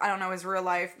gather. I don't know his real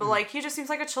life. But, like, he just seems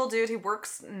like a chill dude. He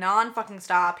works non-fucking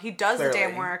stop. He does the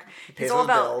Clearly. damn work. He pays He's all those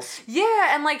about... bills.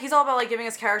 Yeah, and, like, he's all about, like, giving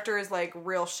his characters, like,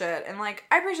 real shit. And, like,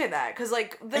 I appreciate that. Because,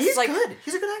 like, this He's like... good.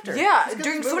 He's a good actor. Yeah, He's good in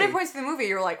during this so many movie. points in the movie,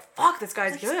 you're like, fuck, this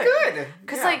guy's He's good. good.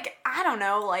 Because, Yeah. like, I don't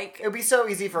know, like... It would be so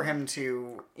easy for him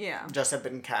to Yeah. just have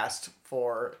been cast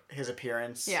for his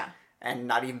appearance. Yeah. And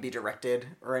not even be directed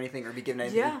or anything or be given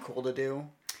anything Yeah. cool to do.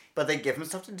 But they give him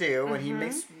stuff to do and Mm-hmm. he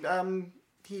makes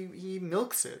he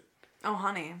milks it. Oh,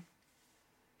 honey.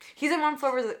 He's in One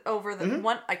Flew Over the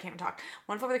one. I can't even talk.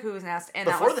 One Flew Over the Cuckoo's Nest, and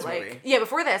Before that was this like movie? yeah,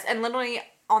 before this, and literally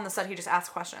on the set he just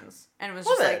asked questions, and it was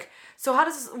Love just it. like, so how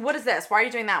does this? What is this? Why are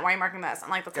you doing that? Why are you marking this?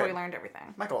 And like that's how we Good. learned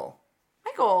everything. Michael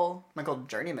Michael,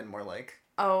 Journeyman more like.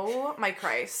 oh my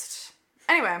Christ.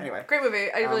 Anyway, great movie.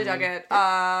 I really dug it.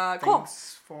 Cool.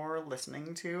 Thanks for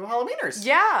listening to Halloweeners.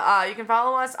 Yeah, you can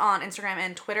follow us on Instagram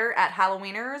and Twitter at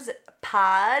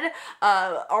HalloweenersPod.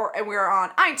 And we're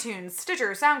on iTunes,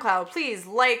 Stitcher, SoundCloud. Please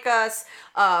like us,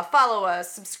 follow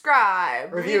us,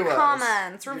 subscribe, Review leave us.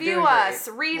 comments, You're review doing us,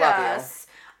 great. read Love you. us.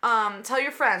 Tell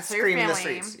your friends, tell Scream in your the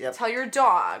family, streets. Yep. tell your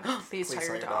dog. Please, Please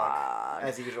tell your dog.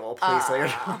 As usual, please tell your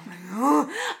dog.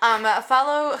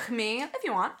 Follow me if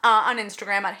you want on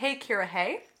Instagram at Hey Kira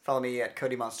Hey. Follow me at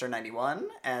CodyMonster91,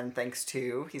 and thanks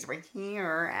to, he's right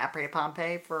here, Apre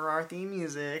Pompey for our theme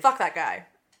music. Fuck that guy.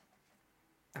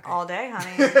 All day,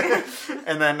 honey.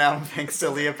 And then thanks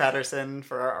to Leah Patterson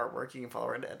for our artwork. You can follow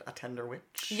her at A Tender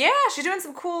Witch. Yeah, she's doing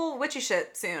some cool witchy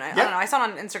shit soon. I Yep. don't know. I saw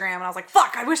it on Instagram and I was like,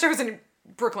 fuck, I wish I was in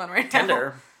Brooklyn right now.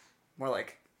 Tender. More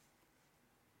like,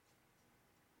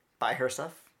 buy her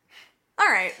stuff. All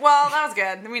right. Well, that was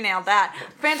good. We nailed that.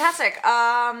 Fantastic.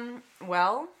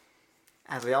 Well,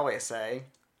 As we always say,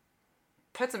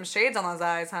 put some shades on those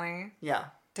eyes, honey. yeah,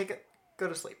 go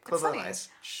to sleep. Close those sunny. eyes.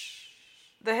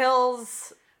 The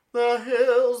hills. The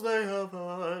hills they have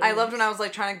eyes. I loved when I was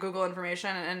like trying to Google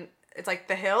information and it's like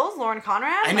the hills, Lauren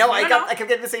Conrad. I Like, know, no, I no. kept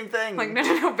getting the same thing. Like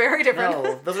no, very different.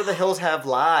 No, those are the hills have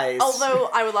lies. Although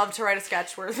I would love to write a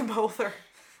sketch where the both are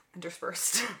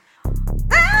interspersed.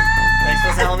 Thanks for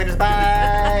listening, Halloweeners.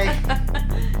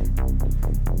 Bye.